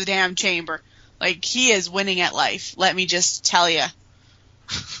across the damn chamber. Like, he is winning at life. Let me just tell ya.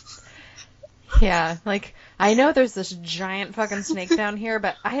 Yeah, like, I know there's this giant fucking snake down here,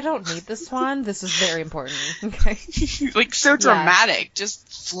 but I don't need this wand. This is very important, okay? Like, so dramatic.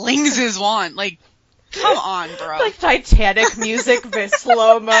 Just flings his wand. Like, come on, bro. Like Titanic music, but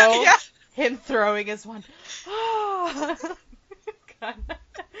slow-mo. Yeah. Him throwing his wand. Oh. God.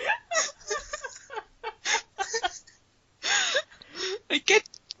 Like,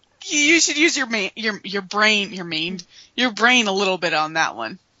 you should use your brain a little bit on that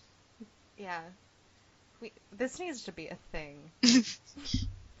one. Yeah. This needs to be a thing.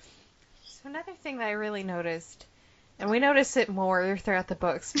 So another thing that I really noticed, and we notice it more throughout the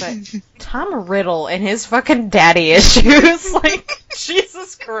books, but Tom Riddle and his fucking daddy issues, like,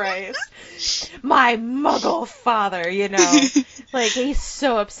 Jesus Christ. My muggle father, you know. Like, he's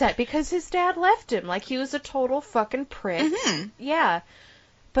so upset because his dad left him. Like, he was a total fucking prick. Mm-hmm. Yeah.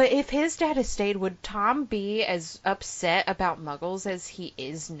 But if his dad had stayed, would Tom be as upset about muggles as he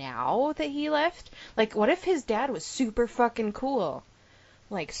is now that he left? Like, what if his dad was super fucking cool?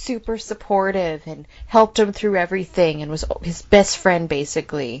 Like, super supportive and helped him through everything and was his best friend,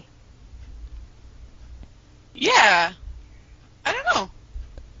 basically. Yeah. I don't know.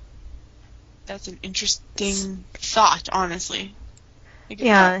 That's an interesting thought, honestly.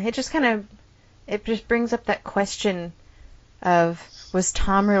 Yeah, it just brings up that question of, was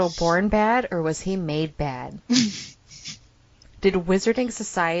Tom Riddle born bad or was he made bad? Did Wizarding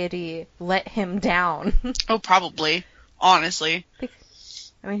Society let him down? Oh, probably. Honestly.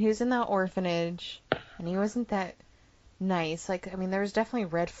 I mean, he was in that orphanage, and he wasn't that nice. Like, I mean, there was definitely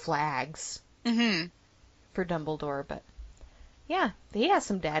red flags for Dumbledore, but yeah, he has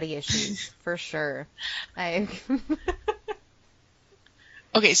some daddy issues, for sure.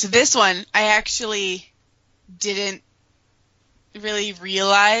 Okay, so this one, I actually didn't really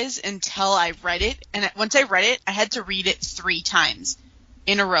realize until I read it. And once I read it, I had to read it 3 times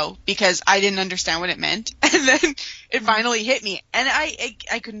in a row because I didn't understand what it meant. And then it finally hit me. And I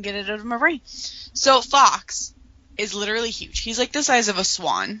couldn't get it out of my brain. So Fawkes is literally huge. He's like the size of a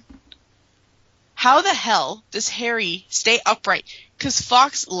swan. How the hell does Harry stay upright? Because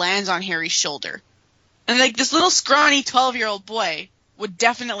Fawkes lands on Harry's shoulder. And like this little scrawny 12-year-old boy would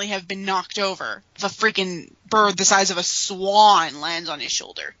definitely have been knocked over if a freaking bird the size of a swan lands on his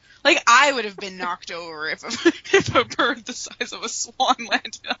shoulder. Like, I would have been knocked over if a bird the size of a swan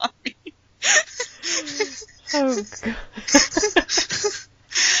landed on me. Oh, God.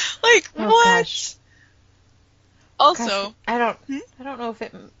 Like, Oh, what? gosh. Also, Gosh, I don't know if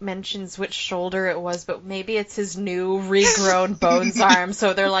it mentions which shoulder it was, but maybe it's his new regrown bones arm,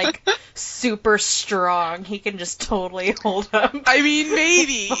 so they're like super strong. He can just totally hold up. I mean,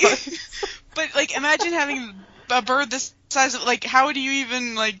 maybe. But, like, imagine having a bird this size of, like, how do you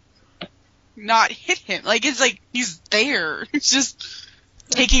even, like, not hit him? Like, it's like, he's there. It's just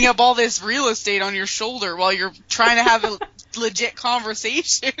taking up all this real estate on your shoulder while you're trying to have a legit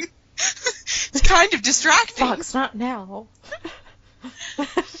conversation. It's kind of distracting. Fawkes, not now.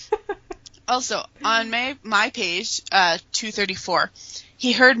 Also, on my page, 234,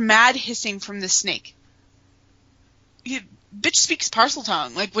 he heard mad hissing from the snake. Bitch speaks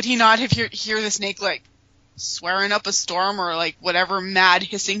Parseltongue. Like, would he not have hear the snake, like, swearing up a storm or, like, whatever mad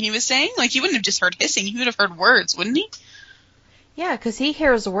hissing he was saying? Like, he wouldn't have just heard hissing. He would have heard words, wouldn't he? Yeah, because he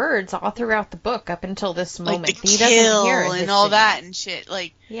hears words all throughout the book up until this moment. Like the he kill doesn't hear and all that and shit.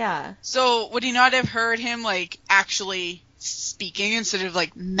 Like, yeah. So would he not have heard him, like, actually speaking instead of,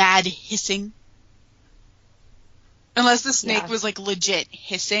 like, mad hissing? Unless the snake was, like, legit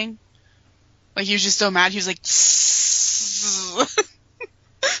hissing. Like, he was just so mad, he was like...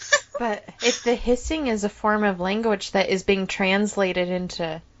 But if the hissing is a form of language that is being translated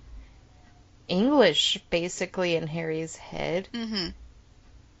into English, basically, in Harry's head,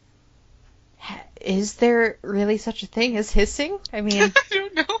 is there really such a thing as hissing? I mean... I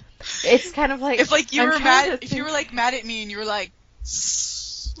don't know. It's kind of like... If, like, you were mad... If you were, like, mad at me and you were like...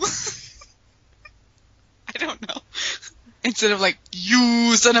 I don't know. Instead of, like,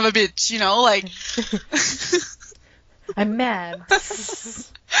 you son of a bitch, you know? Like... I'm mad.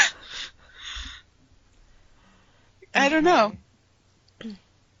 I don't know.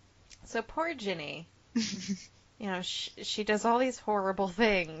 So poor Ginny. You know, she does all these horrible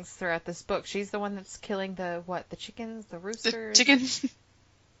things throughout this book. She's the one that's killing the chickens, the roosters? The chickens.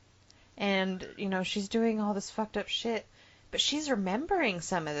 And, you know, she's doing all this fucked up shit. But she's remembering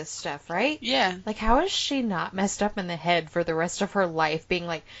some of this stuff, right? Yeah. Like, how is she not messed up in the head for the rest of her life? Being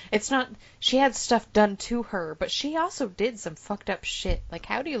like, it's not... She had stuff done to her, but she also did some fucked up shit. Like,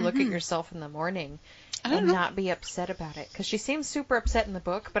 how do you look at yourself in the morning and not be upset about it? Because she seems super upset in the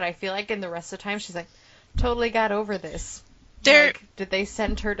book, but I feel like in the rest of the time she's like, totally got over this. Like, did they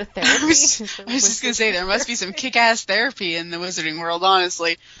send her to therapy? I was just going to say, there must be some kick-ass therapy in the wizarding world,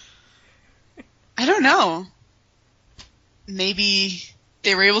 honestly. I don't know. Maybe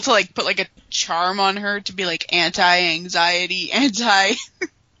they were able to, like, put, like, a charm on her to be, like, anti-anxiety, anti-PTSD.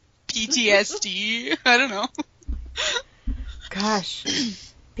 I don't know. Gosh.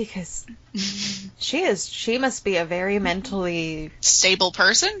 Because she must be a very mentally... stable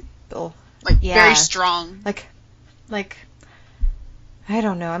person? Like, very strong. Like, I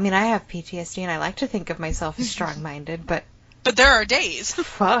don't know. I mean, I have PTSD and I like to think of myself as strong-minded, but... But there are days.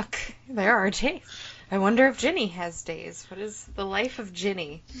 Fuck. There are days. I wonder if Ginny has days. What is the life of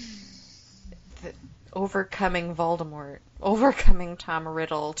Ginny? Overcoming Voldemort. Overcoming Tom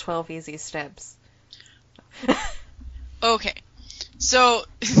Riddle. 12 easy steps. Okay. So,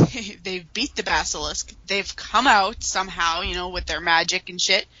 they've beat the basilisk. They've come out somehow, you know, with their magic and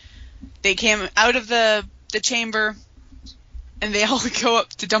shit. They came out of the chamber, and they all go up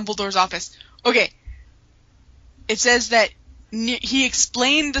to Dumbledore's office. Okay. It says that he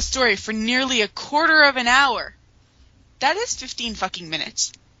explained the story for nearly a quarter of an hour. That is 15 fucking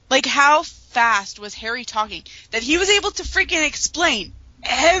minutes. Like, how fast was Harry talking that he was able to freaking explain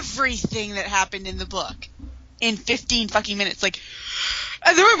everything that happened in the book in 15 fucking minutes? Like,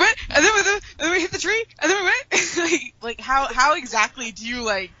 and then we went, and then we hit the tree, and then we went. like how exactly do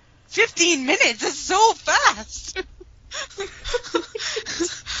you 15 minutes? That's so fast.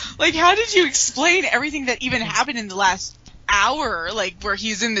 How did you explain everything that even happened in the last hour? Where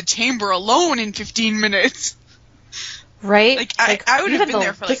he's in the chamber alone in 15 minutes. Right? I would have been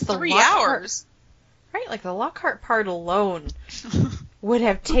there for 3 hours. Right, the Lockhart part alone would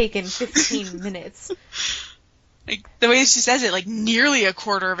have taken 15 minutes. The way she says it, nearly a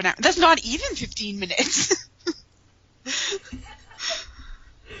quarter of an hour. That's not even 15 minutes.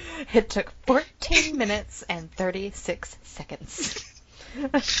 It took 14 minutes and 36 seconds.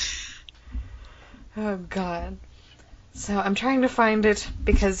 Oh, God. So I'm trying to find it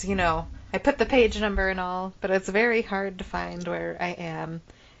because, I put the page number and all, but it's very hard to find where I am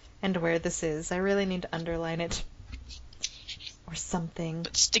and where this is. I really need to underline it. Or something.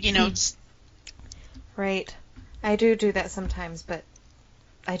 But sticky notes. Right. I do that sometimes, but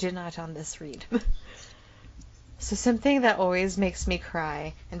I did not on this read. So something that always makes me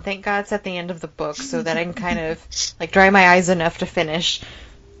cry, and thank God it's at the end of the book so that I can kind of dry my eyes enough to finish,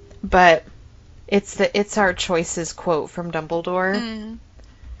 but it's our choices quote from Dumbledore.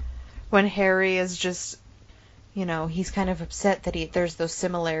 When Harry is just, he's kind of upset that there's those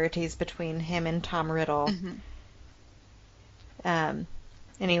similarities between him and Tom Riddle.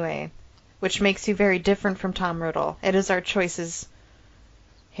 Anyway, which makes you very different from Tom Riddle. It is our choices,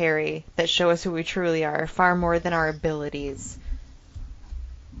 Harry, that show us who we truly are, far more than our abilities.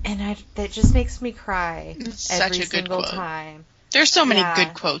 And that just makes me cry every single time. There's so many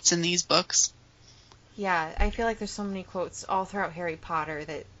good quotes in these books. Yeah, I feel like there's so many quotes all throughout Harry Potter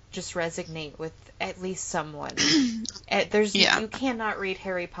that just resonate with at least someone. You cannot read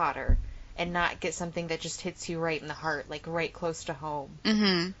Harry Potter and not get something that just hits you right in the heart, right close to home.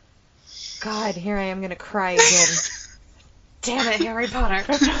 Mm-hmm. God, here I am going to cry again. Damn it, Harry Potter.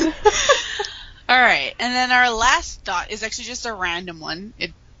 Alright, and then our last thought is actually just a random one.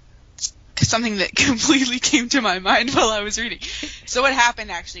 It's something that completely came to my mind while I was reading. So what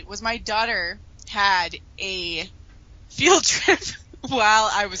happened, actually, was my daughter had a field trip while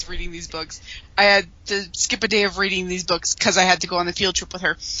I was reading these books. I had to skip a day of reading these books because I had to go on the field trip with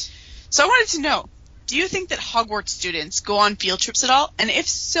her. So I wanted to know, do you think that Hogwarts students go on field trips at all? And if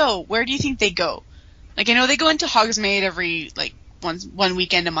so, where do you think they go? I know they go into Hogsmeade every, one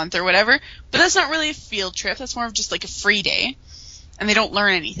weekend a month or whatever, but that's not really a field trip. That's more of just, a free day, and they don't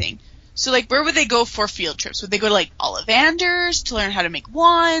learn anything. So, where would they go for field trips? Would they go to, Ollivanders to learn how to make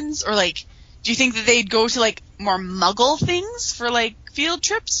wands? Or, do you think that they'd go to, more Muggle things for, field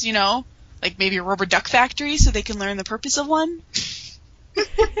trips, maybe a rubber duck factory so they can learn the purpose of one? Rubber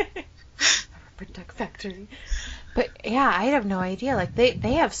duck factory. But, yeah, I have no idea.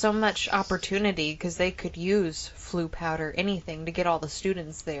 They have so much opportunity because they could use Floo powder, anything, to get all the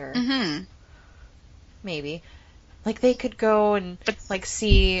students there. Mm-hmm. Maybe. They could go and,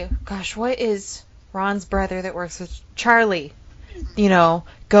 see, gosh, what is Ron's brother that works with Charlie?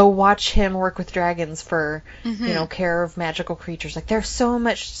 Go watch him work with dragons for, care of magical creatures. There's so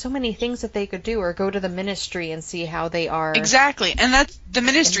many things that they could do, or go to the ministry and see how they are. Exactly. And that's, the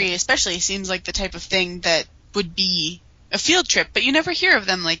ministry especially seems like the type of thing that would be a field trip, but you never hear of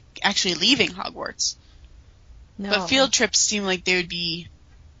them, actually leaving Hogwarts. No. But field trips seem like they would be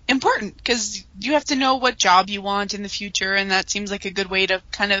important, because you have to know what job you want in the future, and that seems like a good way to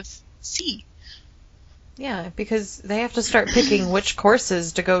kind of see. Yeah, because they have to start picking which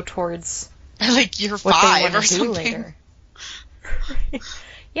courses to go towards. Year 5 or something. Later.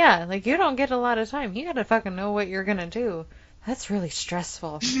 Yeah, you don't get a lot of time. You gotta fucking know what you're gonna do. That's really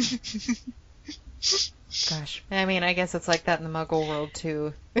stressful. Gosh. I guess it's like that in the Muggle world,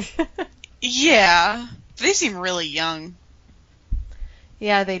 too. Yeah. They seem really young.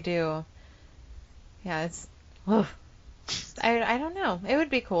 Yeah, they do. Yeah, it's... Ugh. I don't know. It would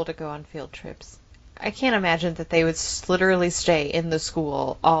be cool to go on field trips. I can't imagine that they would literally stay in the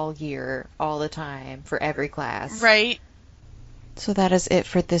school all year, all the time, for every class. Right. So that is it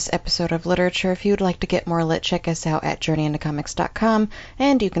for this episode of Literature. If you would like to get more lit, check us out at journeyintocomics.com,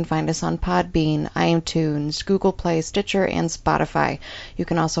 and you can find us on Podbean, iTunes, Google Play, Stitcher, and Spotify. You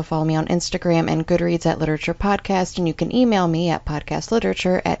can also follow me on Instagram and Goodreads at Literature Podcast, and you can email me at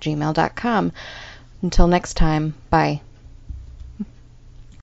podcastliterature@gmail.com. Until next time, bye.